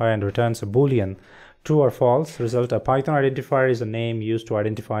identifier and returns a boolean true or false result. A Python identifier is a name used to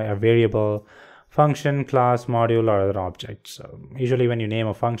identify a variable, function, class, module, or other object. So usually when you name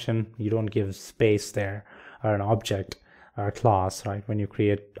a function, you don't give space there, or an object or a class, right? When you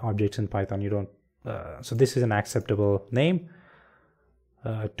create objects in Python, you don't. So this is an acceptable name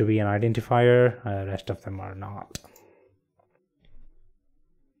to be an identifier. Rest of them are not.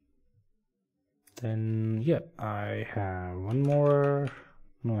 Then yeah, I have one more.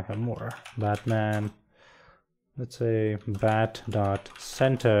 No, I have more. Batman. Let's say bat dot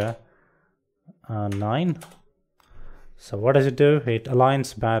center 9. So what does it do? It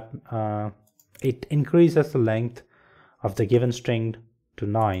aligns it increases the length of the given string to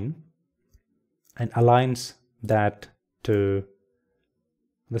 9 and aligns that to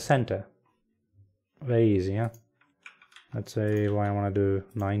the center. Very easy, yeah. Let's say I want to do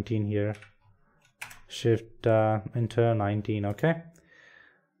 19 here. Shift enter 19. Okay.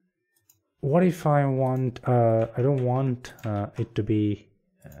 What if I want I don't want it to be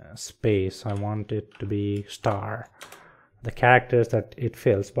space, I want it to be star, the characters that it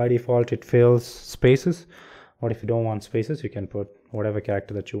fills. By default it fills spaces. What if you don't want spaces? You can put whatever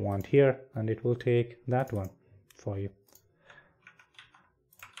character that you want here and it will take that one for you.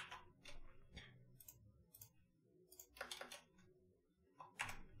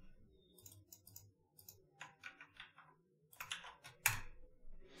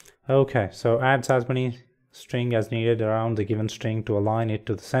 Okay, so adds as many string as needed around the given string to align it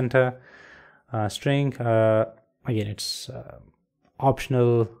to the center. String, again, it's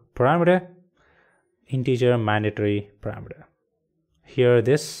optional parameter, integer mandatory parameter. Here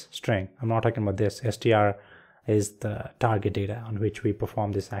this string, I'm not talking about this, str is the target data on which we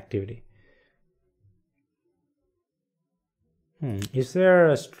perform this activity. Is there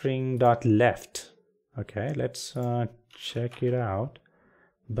a string dot left? Okay, let's check it out.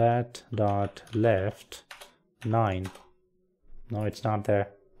 Bat dot left 9. No, it's not there.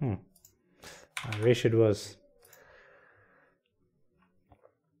 I wish it was.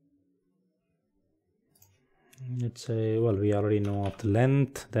 Let's say, well, we already know of the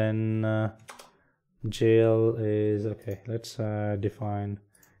length. Then jail is okay. Let's define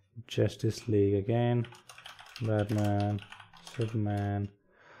Justice League again. Batman, Superman,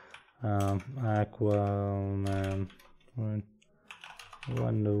 Aquaman,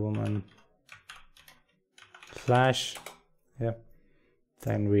 Wonder Woman, Flash. Yeah.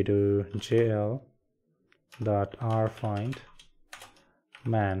 Then we do jl dot r find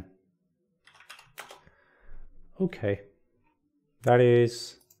man. Okay, that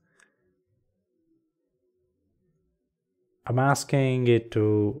is, I'm asking it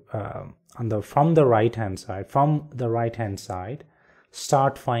to from the right hand side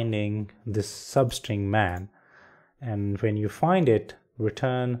start finding this substring man, and when you find it,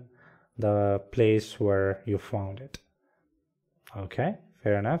 return the place where you found it. Okay,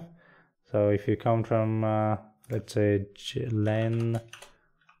 fair enough. So if you come from let's say len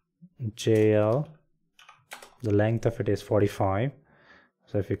jl, the length of it is 45.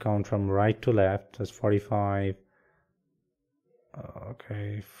 So if you count from right to left, that's 45.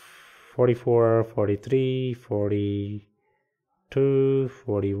 Okay, 44, 43, 42,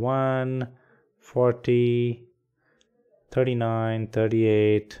 41, 40, 39,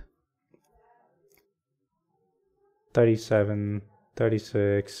 38, 37,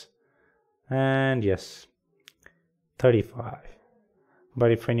 36, and yes, 35.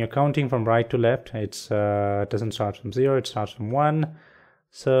 But if when you're counting from right to left, it doesn't start from 0, it starts from 1.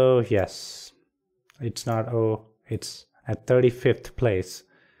 So yes, it's not, it's at 35th place.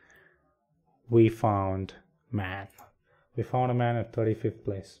 We found man. We found a man at 35th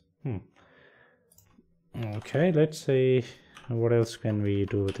place. Okay, let's see what else can we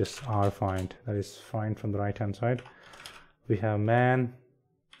do with this R find. That is find from the right hand side. We have man,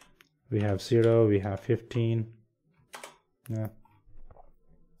 we have 0, we have 15, yeah,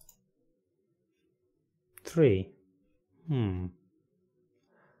 3.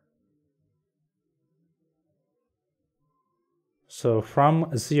 So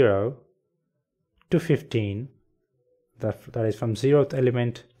from 0 to 15, that is from 0th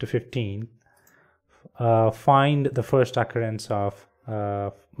element to 15, find the first occurrence of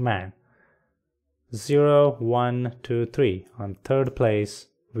man. 0, 1, 2, 3. On third place,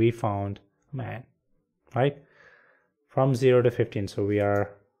 we found man, right? From 0 to 15. So we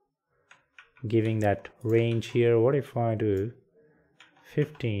are giving that range here. What if I do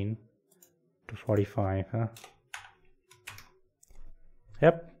 15 to 45, huh?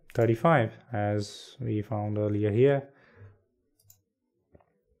 Yep, 35, as we found earlier here.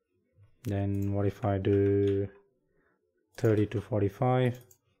 Then what if I do 30 to 45?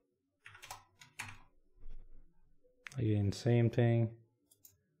 Again, same thing.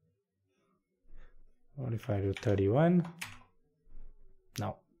 What if I do 31?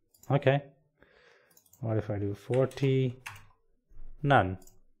 No. Okay. What if I do 40? None.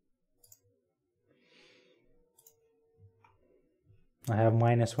 I have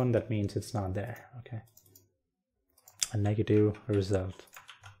 -1, that means it's not there. Okay. A negative result.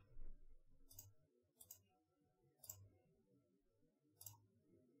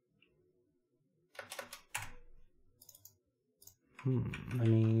 Let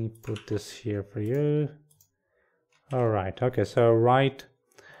me put this here for you. All right. Okay. So right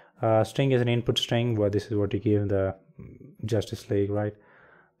string is an input string, where this is what you give the Justice League, right?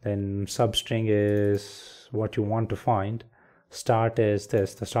 Then substring is what you want to find. Start is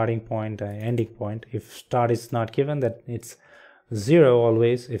this, the starting point, ending point. If start is not given, then it's 0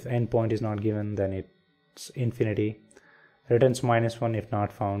 always. If end point is not given, then it's infinity. Returns -1 if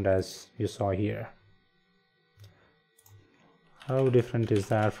not found, as you saw here. How different is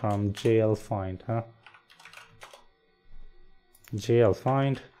that from JL find, huh? JL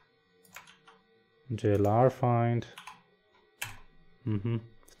find, JLR find,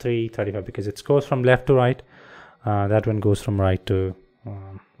 335, because it goes from left to right. That one goes from right to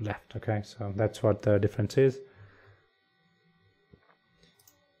left. Okay, so that's what the difference is.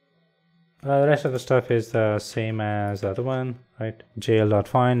 The rest of the stuff is the same as the other one, right?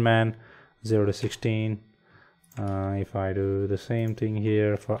 JL.find man 0 to 16. If I do the same thing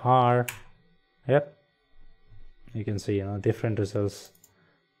here for R, yep, you can see, different results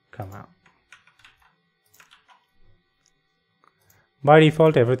come out. By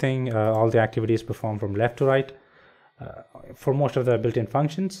default, everything, all the activities perform from left to right. For most of the built-in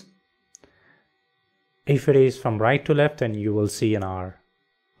functions, if it is from right to left, then you will see an R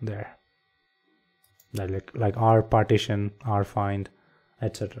there, like R partition, R find,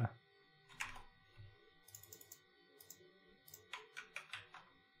 etc.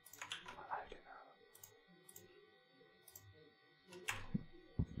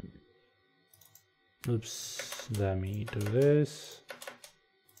 Oops, let me do this.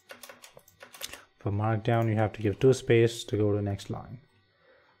 For markdown, you have to give 2 space to go to the next line.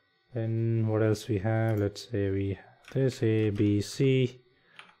 Then what else we have? Let's say we have this A, B, C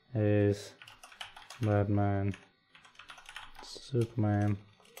is Batman, Superman,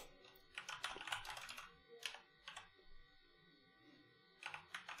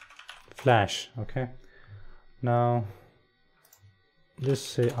 Flash. Okay. Now this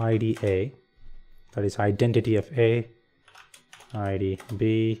say ID A, that is identity of A, ID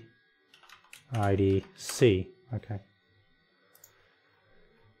B, ID C. Okay.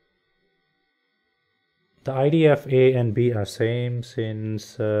 The ID of A and B are same,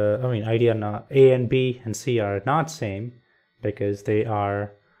 since ID are not, A and B and C are not same, because they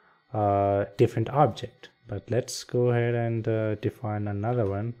are different object. But let's go ahead and define another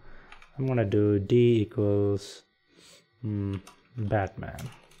one. I'm gonna do D equals Batman.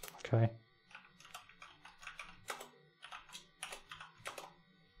 Okay.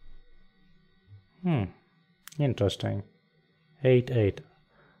 Interesting. 8, 8.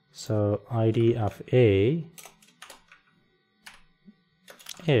 So ID of A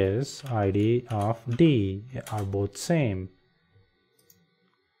is ID of D, are both same.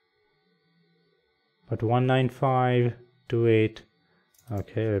 But 19528.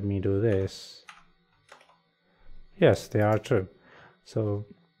 Okay, let me do this. Yes, they are true. So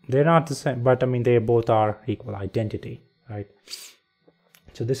they're not the same, but I mean they both are equal identity, right?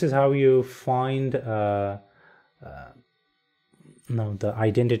 So this is how you find the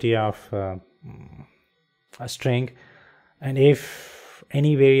identity of a string. And if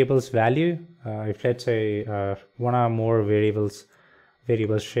any variable's value, if let's say one or more variables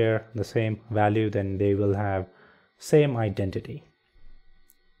share the same value, then they will have same identity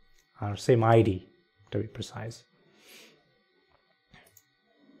or same ID to be precise.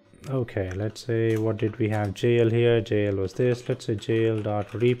 Okay, let's say what did we have? JL here. JL was this. Let's say JL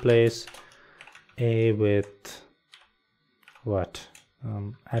dot replace a with what?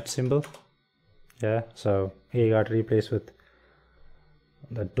 At symbol. Yeah, so a got replaced with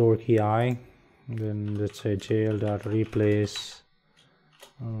the door key I. Then let's say JL dot replace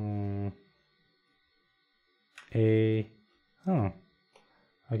a. Oh,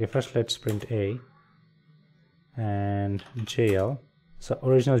 okay. First, let's print a and JL. So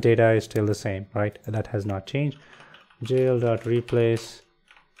original data is still the same, right? That has not changed. JL dot replace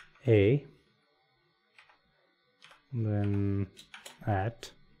a, then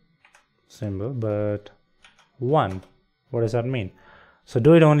at symbol, but 1. What does that mean? So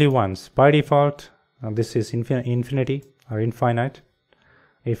do it only once. By default, this is infinity or infinite.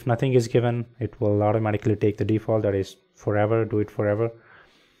 If nothing is given, it will automatically take the default, that is forever. Do it forever.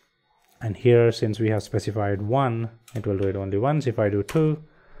 And here, since we have specified 1, it will do it only once. If I do 2,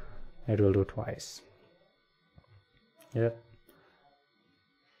 it will do twice. Yep.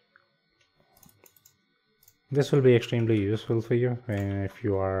 This will be extremely useful for you if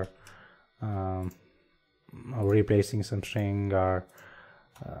you are replacing some string or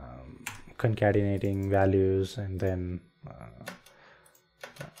concatenating values and then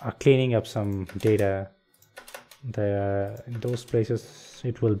cleaning up some data. In those places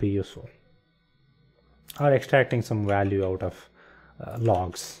it will be useful, or extracting some value out of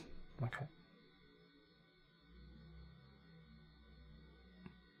logs. Okay,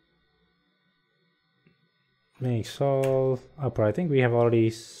 make solve upper. I think we have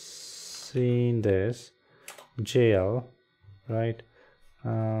already seen this. JL, right?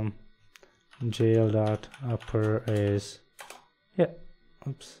 JL dot upper is, yeah,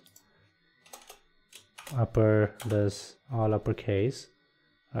 oops, upper does all uppercase,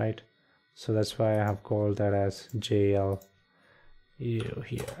 right? So that's why I have called that as JLU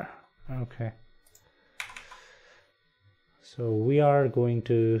here. Okay, so we are going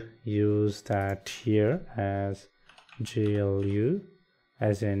to use that here as JLU,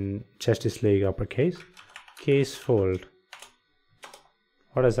 as in Justice League uppercase. Case fold,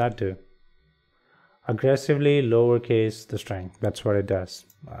 what does that do? Aggressively lowercase the string. That's what it does.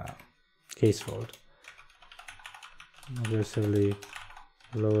 Case fold, aggressively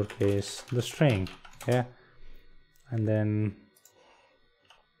lowercase the string. Yeah, and then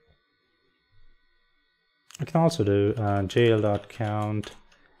I can also do JL.count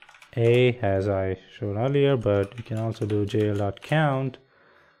a, as I showed earlier, but you can also do JL.count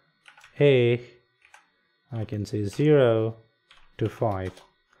a. I can say 0 to 5.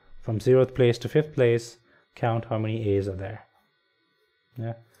 From 0th place to 5th place, count how many A's are there.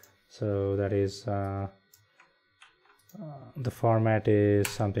 Yeah, so that is the format is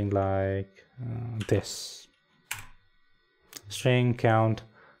something like this: string, count,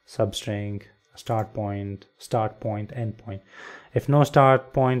 substring, start point, end point. If no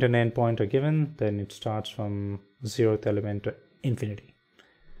start point and end point are given, then it starts from 0th element to infinity.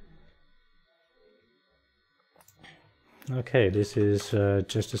 Okay, this is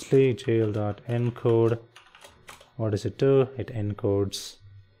Justice League. JL.encode. What does it do? It encodes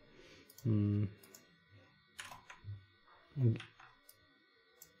I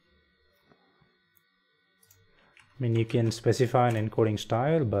mean, you can specify an encoding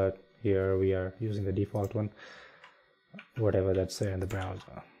style, but here we are using the default one, whatever that's there in the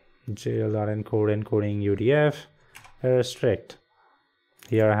browser. JL.encode encoding UDF restrict.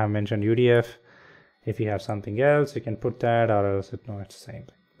 Here I have mentioned UDF. If you have something else, you can put that, or else no, it's the same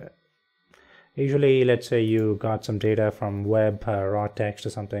thing. But usually, let's say you got some data from web, raw text or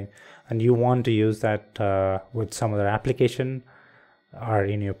something, and you want to use that with some other application or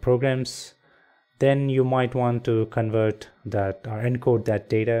in your programs, then you might want to convert that or encode that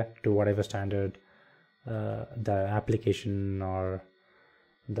data to whatever standard the application or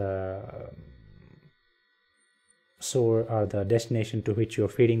the source or the destination to which you're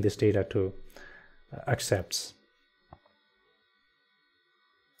feeding this data to accepts.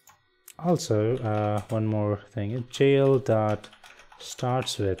 Also, one more thing, JL dot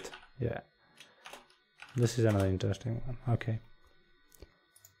starts with, yeah, this is another interesting one. Okay,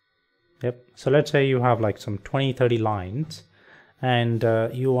 yep. So let's say you have like some 20-30 lines, and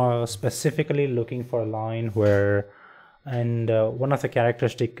you are specifically looking for a line where, and one of the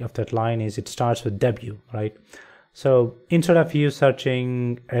characteristic of that line is it starts with W, right? So instead of you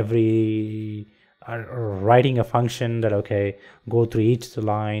searching every writing a function that, okay, go through each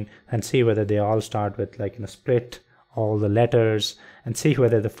line and see whether they all start with, like, split all the letters and see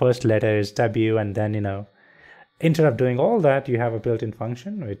whether the first letter is W, and then, instead of doing all that, you have a built-in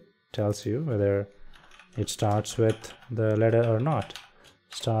function which tells you whether it starts with the letter or not.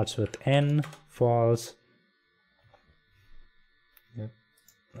 Starts with N, false. Yep,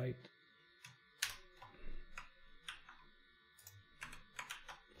 right.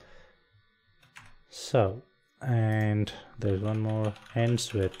 So, and there's one more,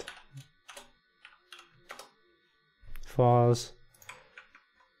 ends with false.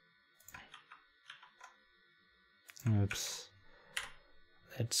 Oops.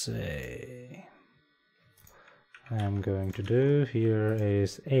 Let's say I'm going to do here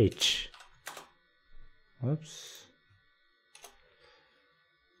is H. Whoops.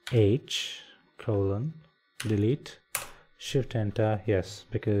 H colon delete, shift enter. Yes,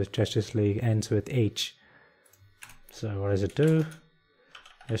 because Justice League ends with H. So what does it do?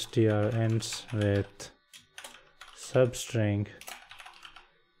 str ends with substring,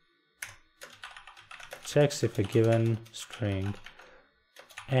 checks if a given string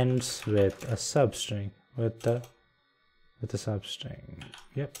ends with a substring, with the substring.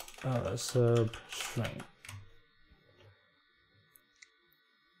 Yep, substring.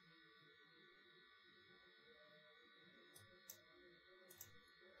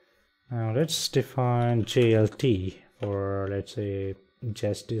 Now let's define JLT for, let's say,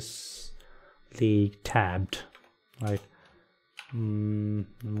 Justice League tabbed, right? I'm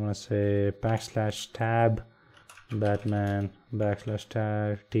gonna say \tab Batman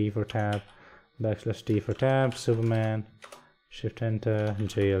 \tab T for tab \T for tab Superman, shift enter,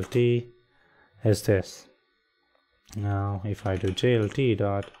 JLT is this. Now if I do JLT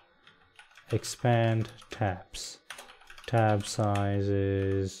dot expand tabs, tab size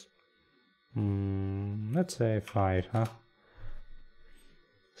is let's say 5, huh?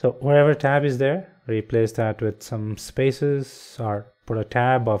 So wherever tab is there, replace that with some spaces, or put a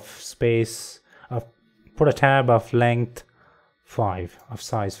tab of space of put a tab of length 5, of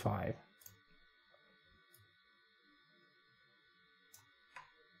size 5.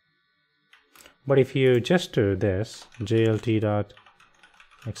 But if you just do this, JLT dot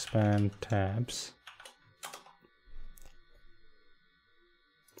expand tabs.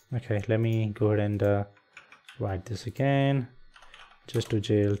 Okay, let me go ahead and write this again. Just do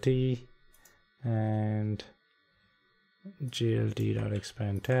JLT and JLT dot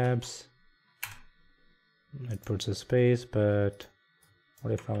expand tabs. It puts a space, but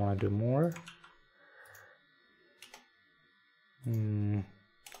what if I want to do more?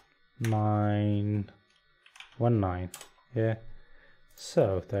 919. Yeah.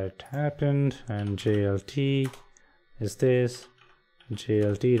 So that happened, and JLT is this.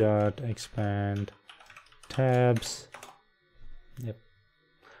 JLT dot expand tabs. Yep.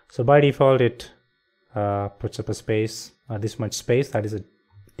 So by default it puts up a space, this much space. That is a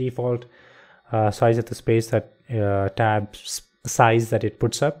default size of the space that tab size that it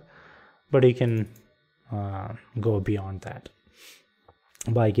puts up, but you can go beyond that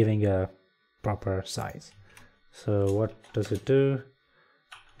by giving a proper size. So what does it do?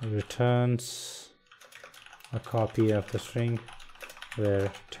 It returns a copy of the string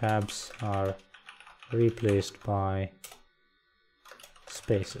where tabs are replaced by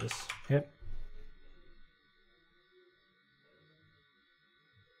spaces. Yep.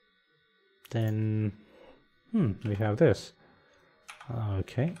 Then we have this.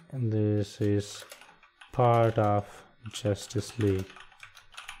 Okay, and this is part of Justice League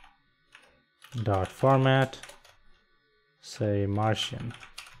dot format, say Martian.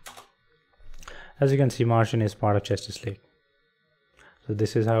 As you can see, Martian is part of Justice League. So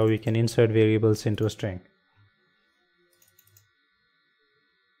this is how we can insert variables into a string.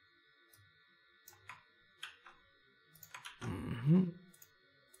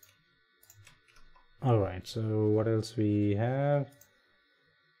 All right, so what else we have?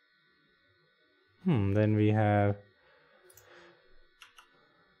 Then we have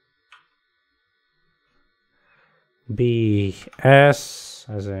BS,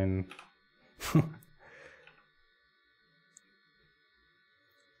 as in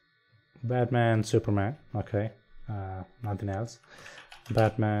Batman, Superman. Okay, nothing else.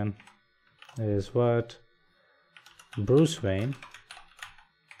 Batman is what? Bruce Wayne.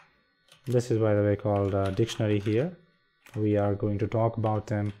 This is, by the way, called a dictionary here. We are going to talk about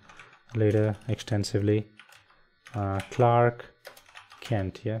them later extensively. Clark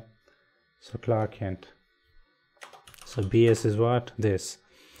Kent, yeah. So Clark Kent. So BS is what? This.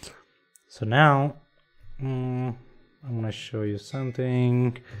 So now I'm going to show you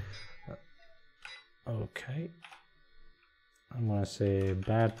something. Okay, I'm gonna say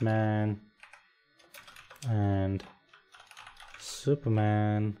Batman and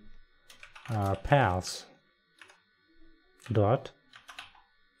Superman are pals. Dot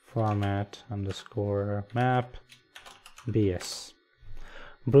format underscore map BS.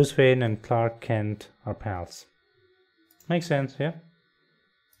 Bruce Wayne and Clark Kent are pals. Makes sense, yeah?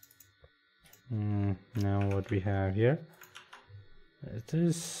 Now what we have here, it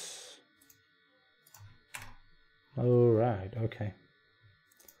is, all right, okay.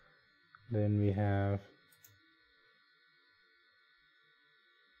 Then we have,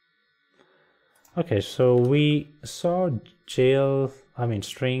 okay, so we saw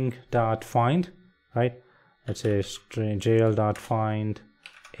string dot find, right? Let's say string jail dot find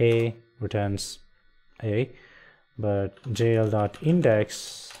a returns a, but jail dot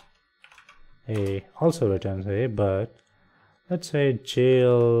index a also returns a, but let's say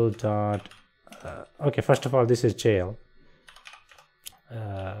jail dot okay, first of all, this is jail.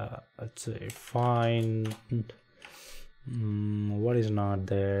 Let's say find what is not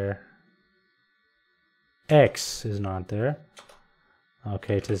there, x is not there.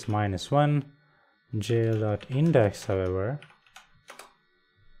 Okay, it is -1. Jail dot index, however,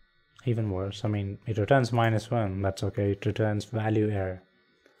 even worse. I mean, it returns -1. That's okay. It returns value error.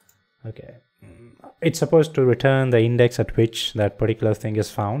 Okay, it's supposed to return the index at which that particular thing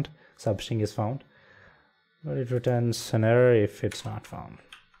is found, substring is found, but it returns an error if it's not found.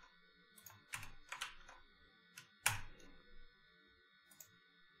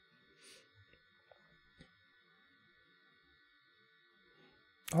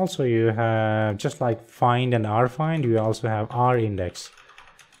 Also, you have, just like find and rfind, you also have r index.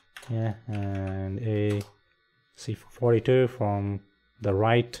 Yeah, and a see 42 from the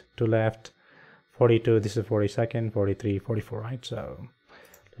right to left, 42, this is 42nd, 43, 44, right? So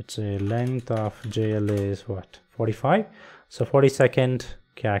let's say length of jail is what, 45? So 42nd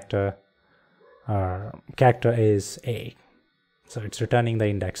character is a, so it's returning the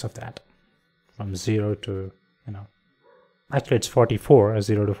index of that from 0 to, you know, actually it's 44,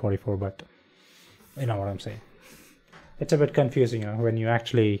 0 to 44, but you know what I'm saying. It's a bit confusing, you know, when you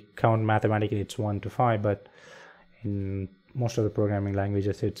actually count mathematically it's 1 to 5, but in most of the programming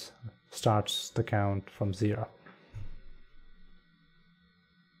languages it starts the count from 0.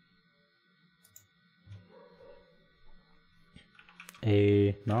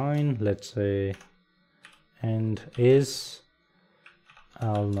 A9, let's say, and is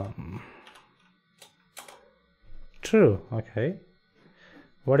alnum. True, okay.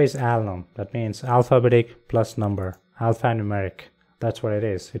 What is alnum? That means alphabetic plus number, alphanumeric. That's what it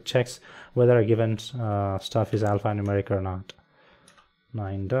is. It checks whether a given stuff is alphanumeric or not.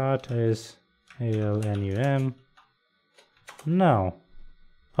 9 dot is alnum. No.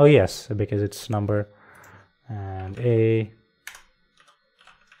 Oh yes, because it's number. And a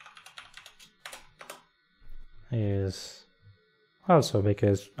is also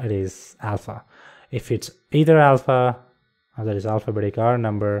because it is alpha. If it's either alpha, that is alphabetic, or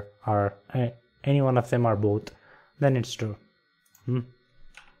number, or any one of them, or both, then it's true.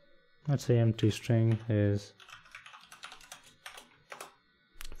 Let's say empty string is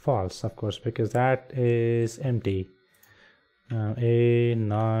false, of course, because that is empty. Now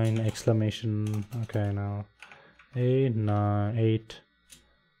A9 exclamation, okay, now A9 8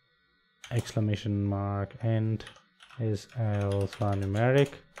 exclamation mark end is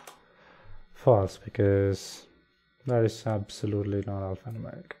alphanumeric. False, because that is absolutely not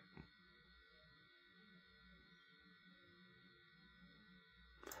alphanumeric.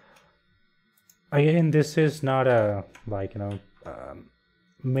 Again, this is not a, like, you know,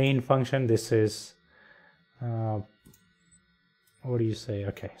 main function. This is what do you say?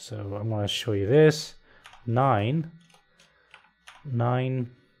 Okay, so I'm going to show you this. 9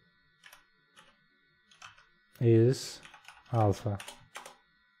 is alpha.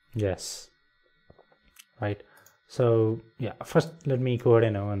 Yes, right. So yeah, first let me go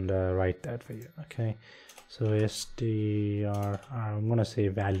ahead and write that for you. Okay, so str, I'm gonna say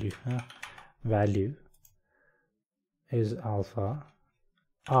value. Value is alpha.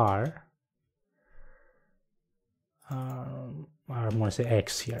 R, I'm gonna say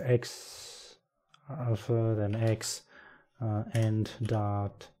x here. X alpha, then x end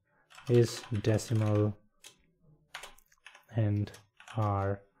dot is decimal, and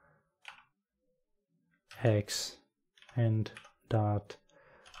R x end dot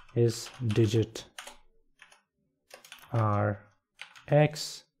is digit, R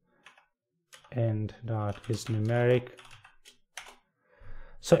x end dot is numeric.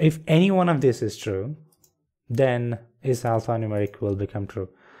 So if any one of this is true, then is alphanumeric will become true.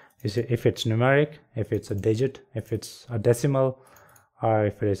 is it if it's numeric, if it's a digit, if it's a decimal, or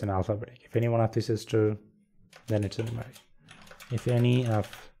if it is an alphabetic. If any one of these is true, then it's a numeric. If any of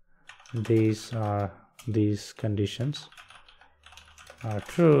these conditions are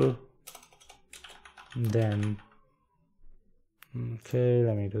true, then okay,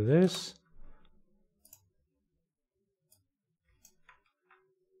 let me do this.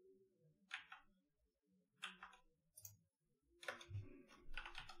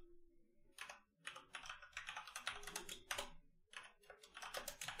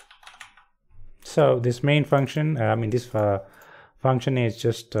 So this main function, this function is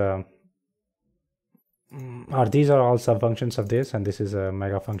just or these are all subfunctions of this, and this is a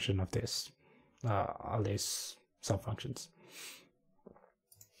mega function of this, all these subfunctions.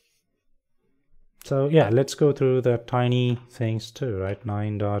 So yeah, let's go through the tiny things too, right?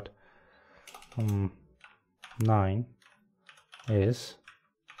 9.9 is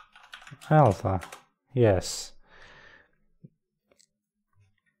alpha, yes.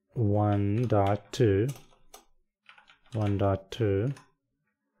 1.2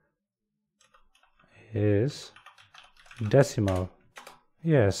 is decimal,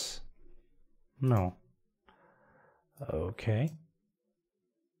 yes, no, okay.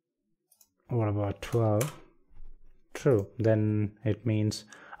 What about 12? True, then it means,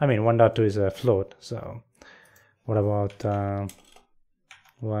 1.2 is a float, so what about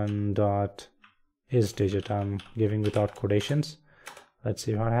 1 dot is digit? I'm giving without quotations. Let's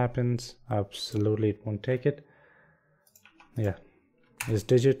see what happens. Absolutely, it won't take it. Yeah, is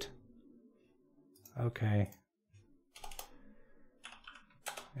digit. Okay.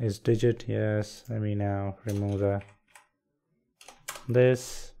 Is digit, yes. Let me now remove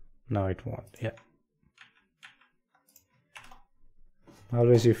this. No, it won't. Yeah.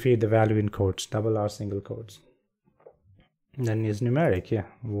 Always you feed the value in quotes, double or single quotes. Then is numeric, yeah.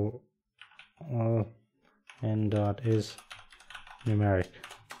 N dot is numeric.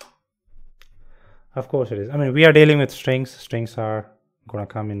 Of course it is. We are dealing with strings. Strings are gonna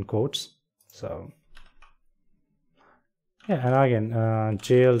come in quotes. So yeah, and again,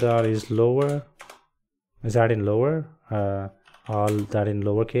 JL dot is lower. Is that in lower? All that in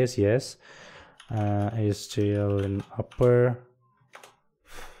lowercase, yes. Is JL in upper?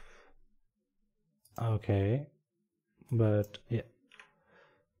 Okay, but yeah.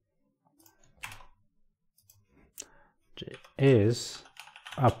 J is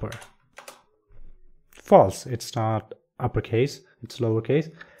upper. False, it's not uppercase, it's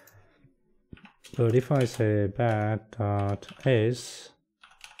lowercase. But if I say bat dot is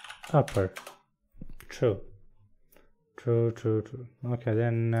upper, true. Okay,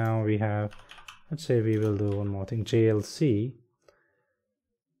 then now we have, let's say we will do one more thing. JLC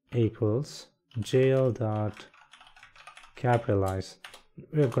equals JL dot capitalize.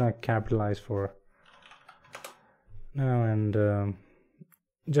 We're gonna capitalize for now, and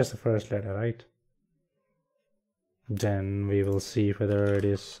just the first letter, right? Then we will see whether it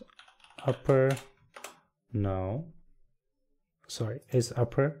is upper. No, sorry, is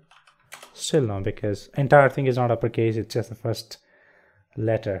upper. Still no, because entire thing is not uppercase, it's just the first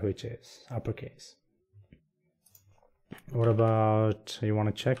letter which is uppercase. What about, you want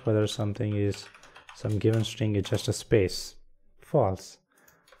to check whether something is, some given string is just a space? False.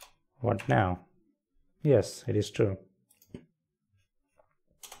 What now? Yes, it is true.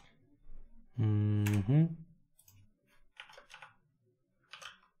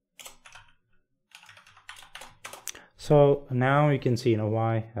 So now you can see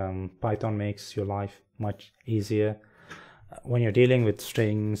why Python makes your life much easier when you're dealing with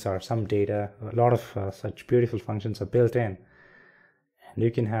strings or some data. A lot of such beautiful functions are built in, and you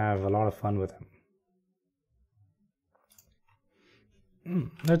can have a lot of fun with them.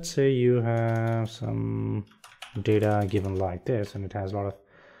 Let's say you have some data given like this, and it has a lot of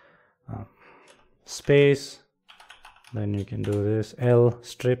space. Then you can do this L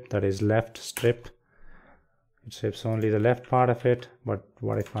strip, that is left strip. It strips only the left part of it, but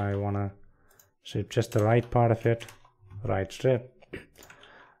what if I want to strip just the right part of it? Right strip.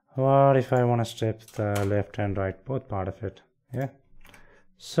 What if I want to strip the left and right both part of it? Yeah.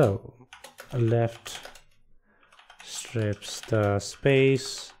 So left strips the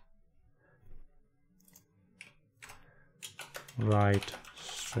space, right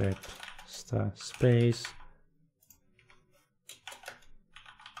strips the space,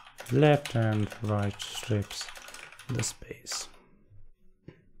 left and right strips the space.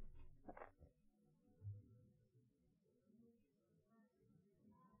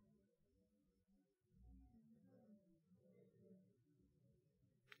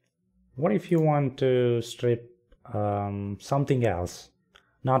 What if you want to strip something else?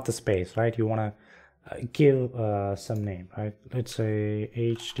 not the space, right? You want to give some name, right? Let's say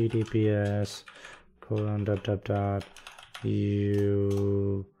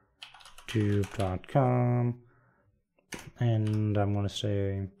https://youtube.com, and I'm going to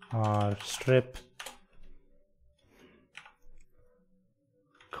say r strip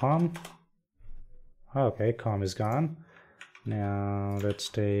com. Okay, com is gone. Now let's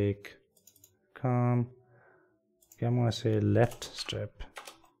take com. Okay, I'm going to say left strip,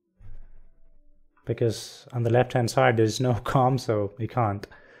 because on the left hand side there's no com, so we can't,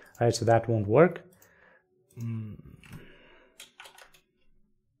 right? So that won't work.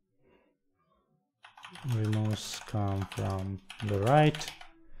 Removes com from the right.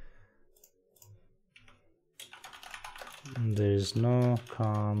 There's no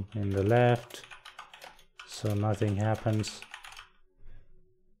com in the left, so nothing happens.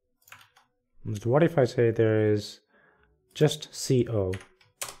 But what if I say there is just CO?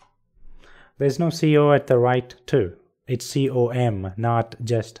 There's no CO at the right too. It's COM, not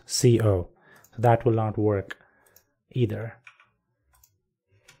just CO. So that will not work either.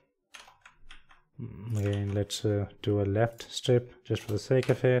 Again, let's do a left strip just for the sake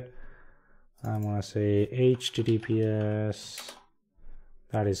of it. I'm going to say HTTPS.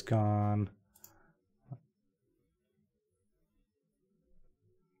 That is gone.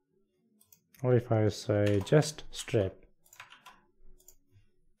 Or if I say just strip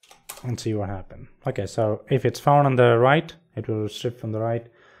and see what happens. Okay, so if it's found on the right, it will strip from the right.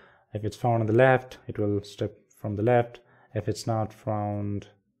 If it's found on the left, it will strip from the left. If it's not found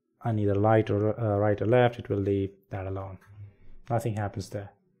on either right or left, it will leave that alone. Nothing happens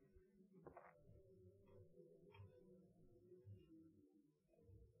there.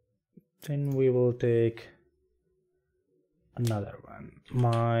 Then we will take another one.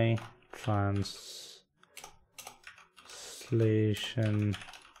 My translation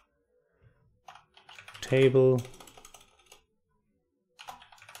table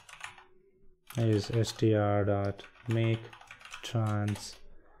is str.make trans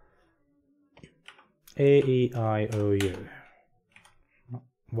A-E-I-O-U.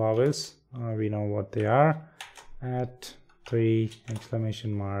 Vowels, we know what they are. At 3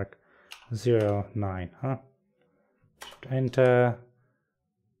 exclamation mark 09, huh? Enter.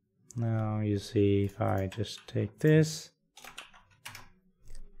 Now you see, if I just take this,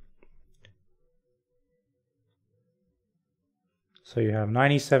 so you have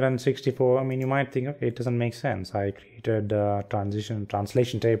 97, 64. I mean, you might think, okay, it doesn't make sense. I created a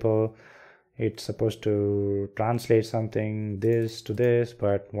translation table. It's supposed to translate something this to this,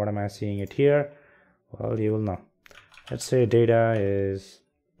 but what am I seeing it here? Well, you will know. Let's say data is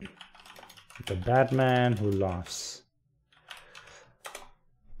the Batman who laughs,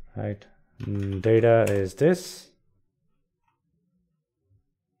 right? Data is this,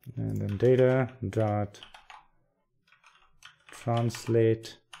 and then data dot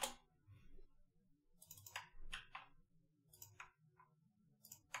translate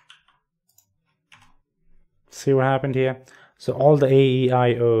see what happened here. So all the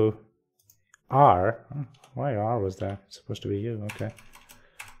A-E-I-O R, why R was that? It's supposed to be U. Okay.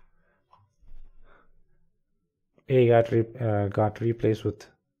 A got replaced with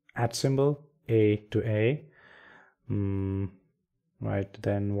at symbol, A to A. Right,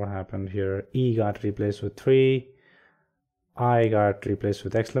 then what happened here? E got replaced with 3, I got replaced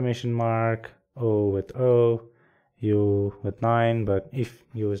with exclamation mark, O with O, U with 9, but if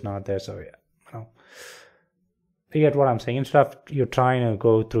U is not there, so yeah, no. You get what I'm saying? Instead of you're trying to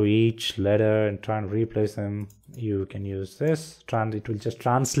go through each letter and trying to replace them, you can use this. It will just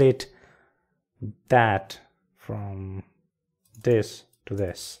translate that from this to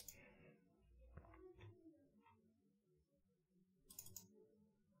this.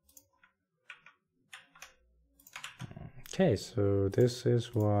 Okay, so this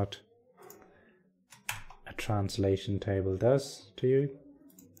is what a translation table does to you.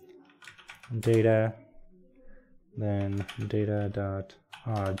 Data, then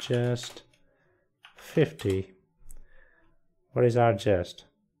data.rgest 50. What is rgest?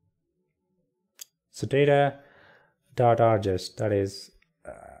 So data.rgest, that is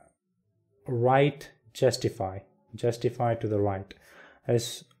right justify to the right,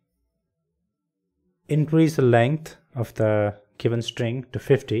 as increase the length of the given string to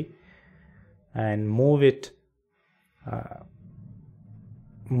 50 and move it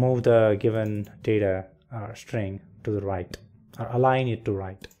move the given data string to the right, or align it to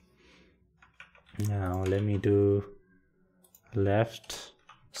right. Now let me do left,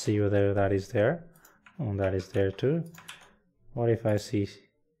 see whether that is there. Oh, that is there too. What if I see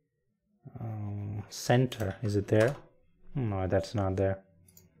center? Is it there? No, that's not there.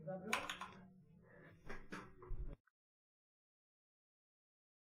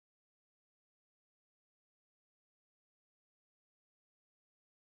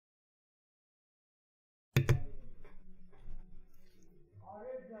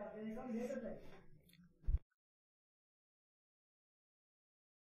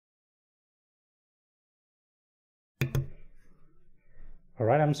 All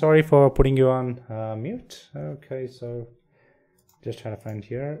right, I'm sorry for putting you on mute. Okay, so just trying to find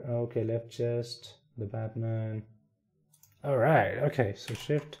here. Okay, left chest, the Batman. All right, okay, so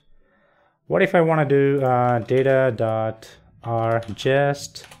shift. What if I want to do data dot r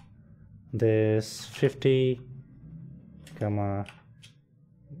just this 50 comma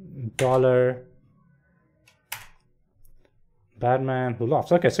dollar Batman who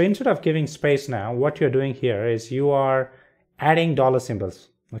laughs. Okay, so instead of giving space now, what you're doing here is you are adding dollar symbols.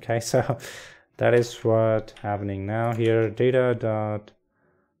 Okay, so that is what happening now here. Data dot,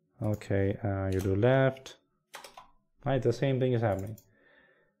 okay, you do left, right? The same thing is happening.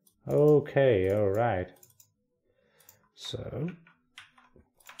 Okay, all right. So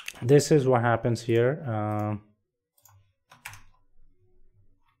this is what happens here.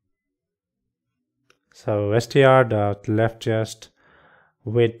 So str dot left just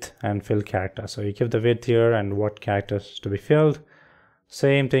width and fill character. So you give the width here and what characters to be filled.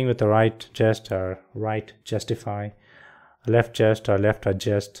 Same thing with the right just or right justify, left just or left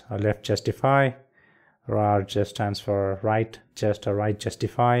adjust or left justify. R just stands for right just or right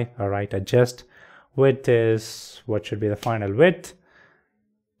justify or right adjust. Width is what should be the final width.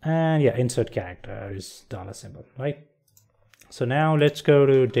 And yeah, insert character is dollar symbol, right? So now let's go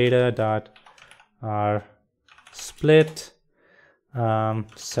to data dot r split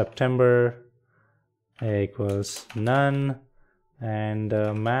September equals none and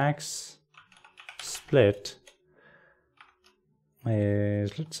max split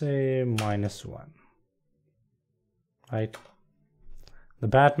is, let's say, -1, right? The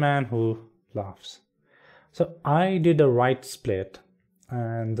Batman who laughs. So I did the right split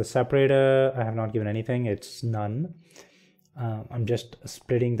and the separator I have not given anything, it's none. I'm just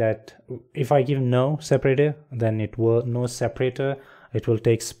splitting that. If I give no separator, then it will no separator, it will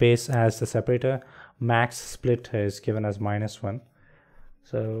take space as the separator. Max split is given as -1.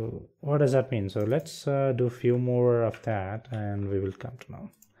 So what does that mean? So let's do a few more of that and we will come to know.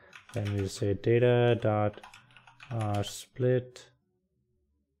 Then we'll say data dot r split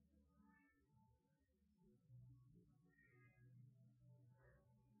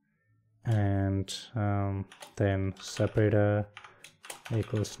and then separator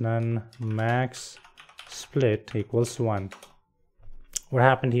equals none, max split equals 1. What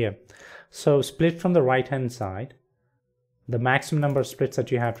happened here? So split from the right hand side, the maximum number of splits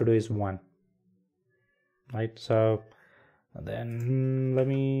that you have to do is 1, right? So then let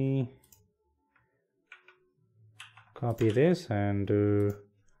me copy this and do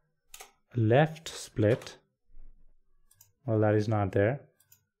left split. Well, that is not there.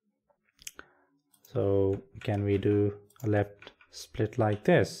 So can we do a left split like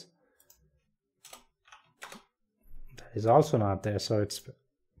this? That is also not there. So it's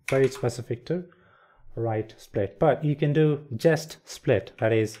very specific to right split. But you can do just split.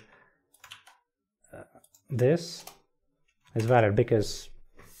 That is, this is valid because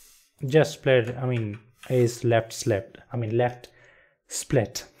just split, I mean, is left split. I mean, left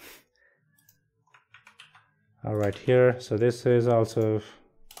split. All right, here. So this is also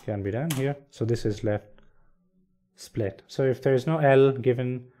can be done here. So this is left split. So if there is no L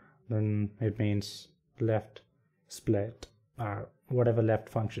given, then it means left split or whatever left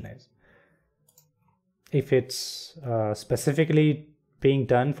function is. If it's specifically being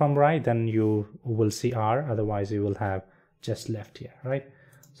done from right, then you will see R, otherwise you will have just left here, right?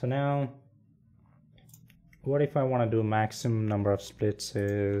 So now what if I want to do maximum number of splits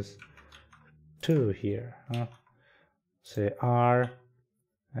is 2 here, huh? Say R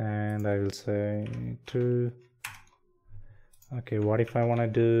and I will say 2. Okay, what if I want to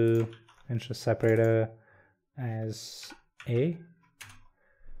do interest separator as A?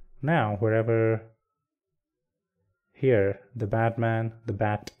 Now wherever here the Batman, the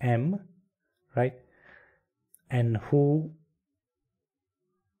Bat M, right? And who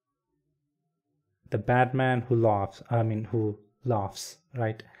the Batman who laughs, I mean who laughs,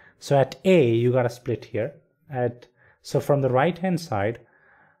 right? So at A you got a split here. So from the right hand side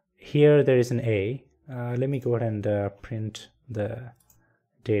here there is an A. Let me go ahead and print the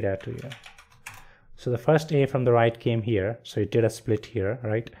data to you. So the first A from the right came here, so it did a split here,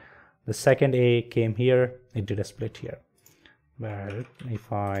 right? The second A came here, it did a split here. But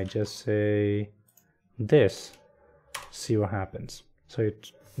if I just say this, see what happens. So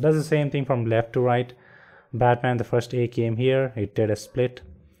it does the same thing from left to right. Batman, the first A came here, it did a split.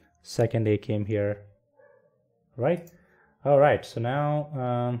 Second A came here, right? All right, so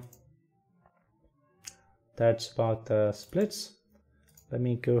now that's about the splits. let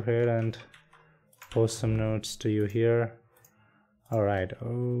me go ahead and post some notes to you here. All right,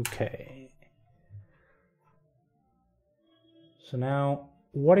 okay. So now,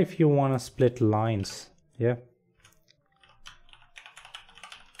 what if you want to split lines? Yeah.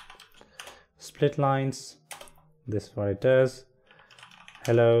 Split lines, this is what it does.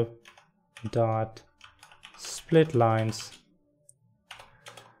 Hello dot split lines.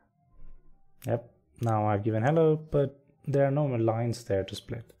 Yep, now I've given hello, but there are no more lines there to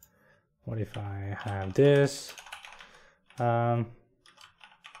split. What if I have this?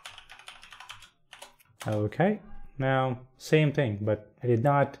 Okay, now same thing, but I did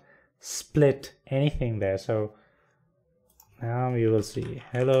not split anything there. So now you will see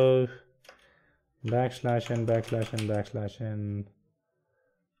hello backslash n backslash n backslash n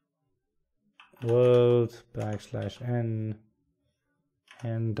world backslash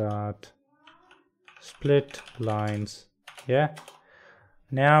n dot split lines. Yeah,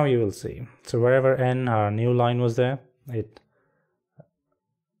 now you will see. So wherever n, our new line was there, it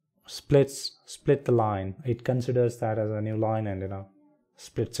split the line. It considers that as a new line and, you know,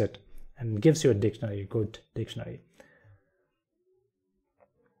 splits it and gives you a dictionary, good dictionary.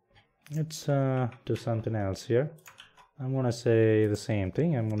 Let's do something else here. I'm going to say the same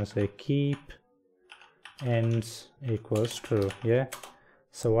thing. I'm going to say keep ends equals true. Yeah.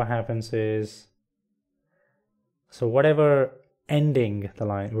 So what happens is, so whatever ending the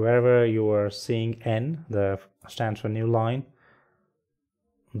line, wherever you are seeing n, the stands for new line,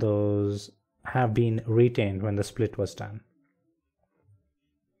 those have been retained when the split was done.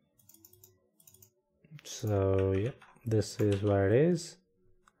 So yeah, this is where it is.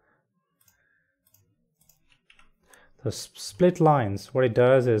 The split lines, what it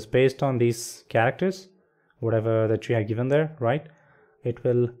does is, based on these characters, whatever that you have given there, right, it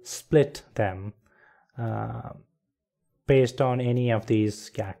will split them based on any of these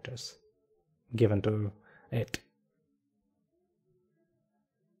characters given to it.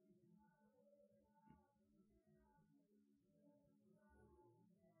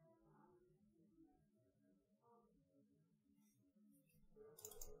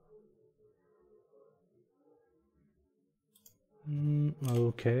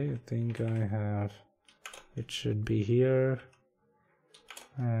 Okay, I think I have, it should be here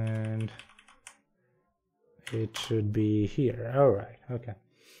and it should be here. All right, okay.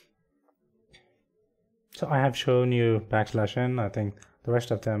 So I have shown you backslash n. I think the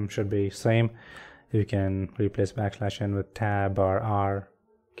rest of them should be same. You can replace backslash n with tab or r,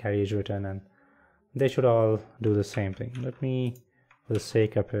 carry is written, and they should all do the same thing. Let me, for the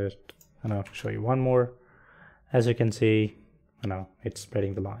sake of it, show you one more. As you can see, it's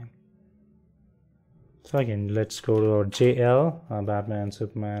spreading the line. So again, let's go to our JL, Batman,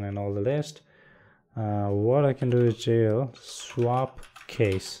 Superman, and all the list. What I can do is JL swap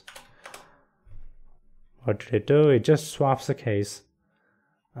case. What did it do? It just swaps the case.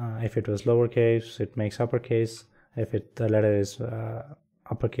 If it was lowercase, it makes uppercase. If the letter is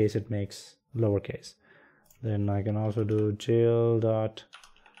uppercase, it makes lowercase. Then I can also do JL dot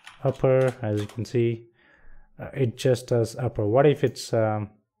upper. As you can see, it just does upper. What if it's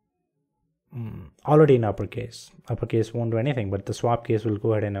already in uppercase? Uppercase won't do anything, but the swap case will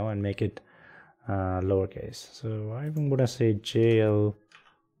go ahead and make it lowercase. So I'm gonna say JLU,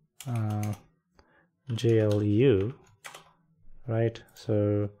 right?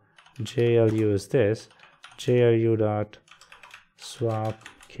 So JLU is this, JLU dot swap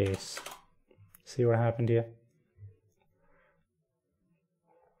case. See what happened here?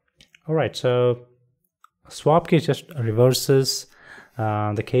 All right, so swap case just reverses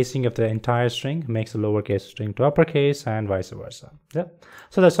the casing of the entire string, makes the lowercase string to uppercase and vice versa. Yeah.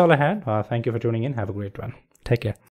 So that's all I had. Thank you for tuning in. Have a great one. Take care.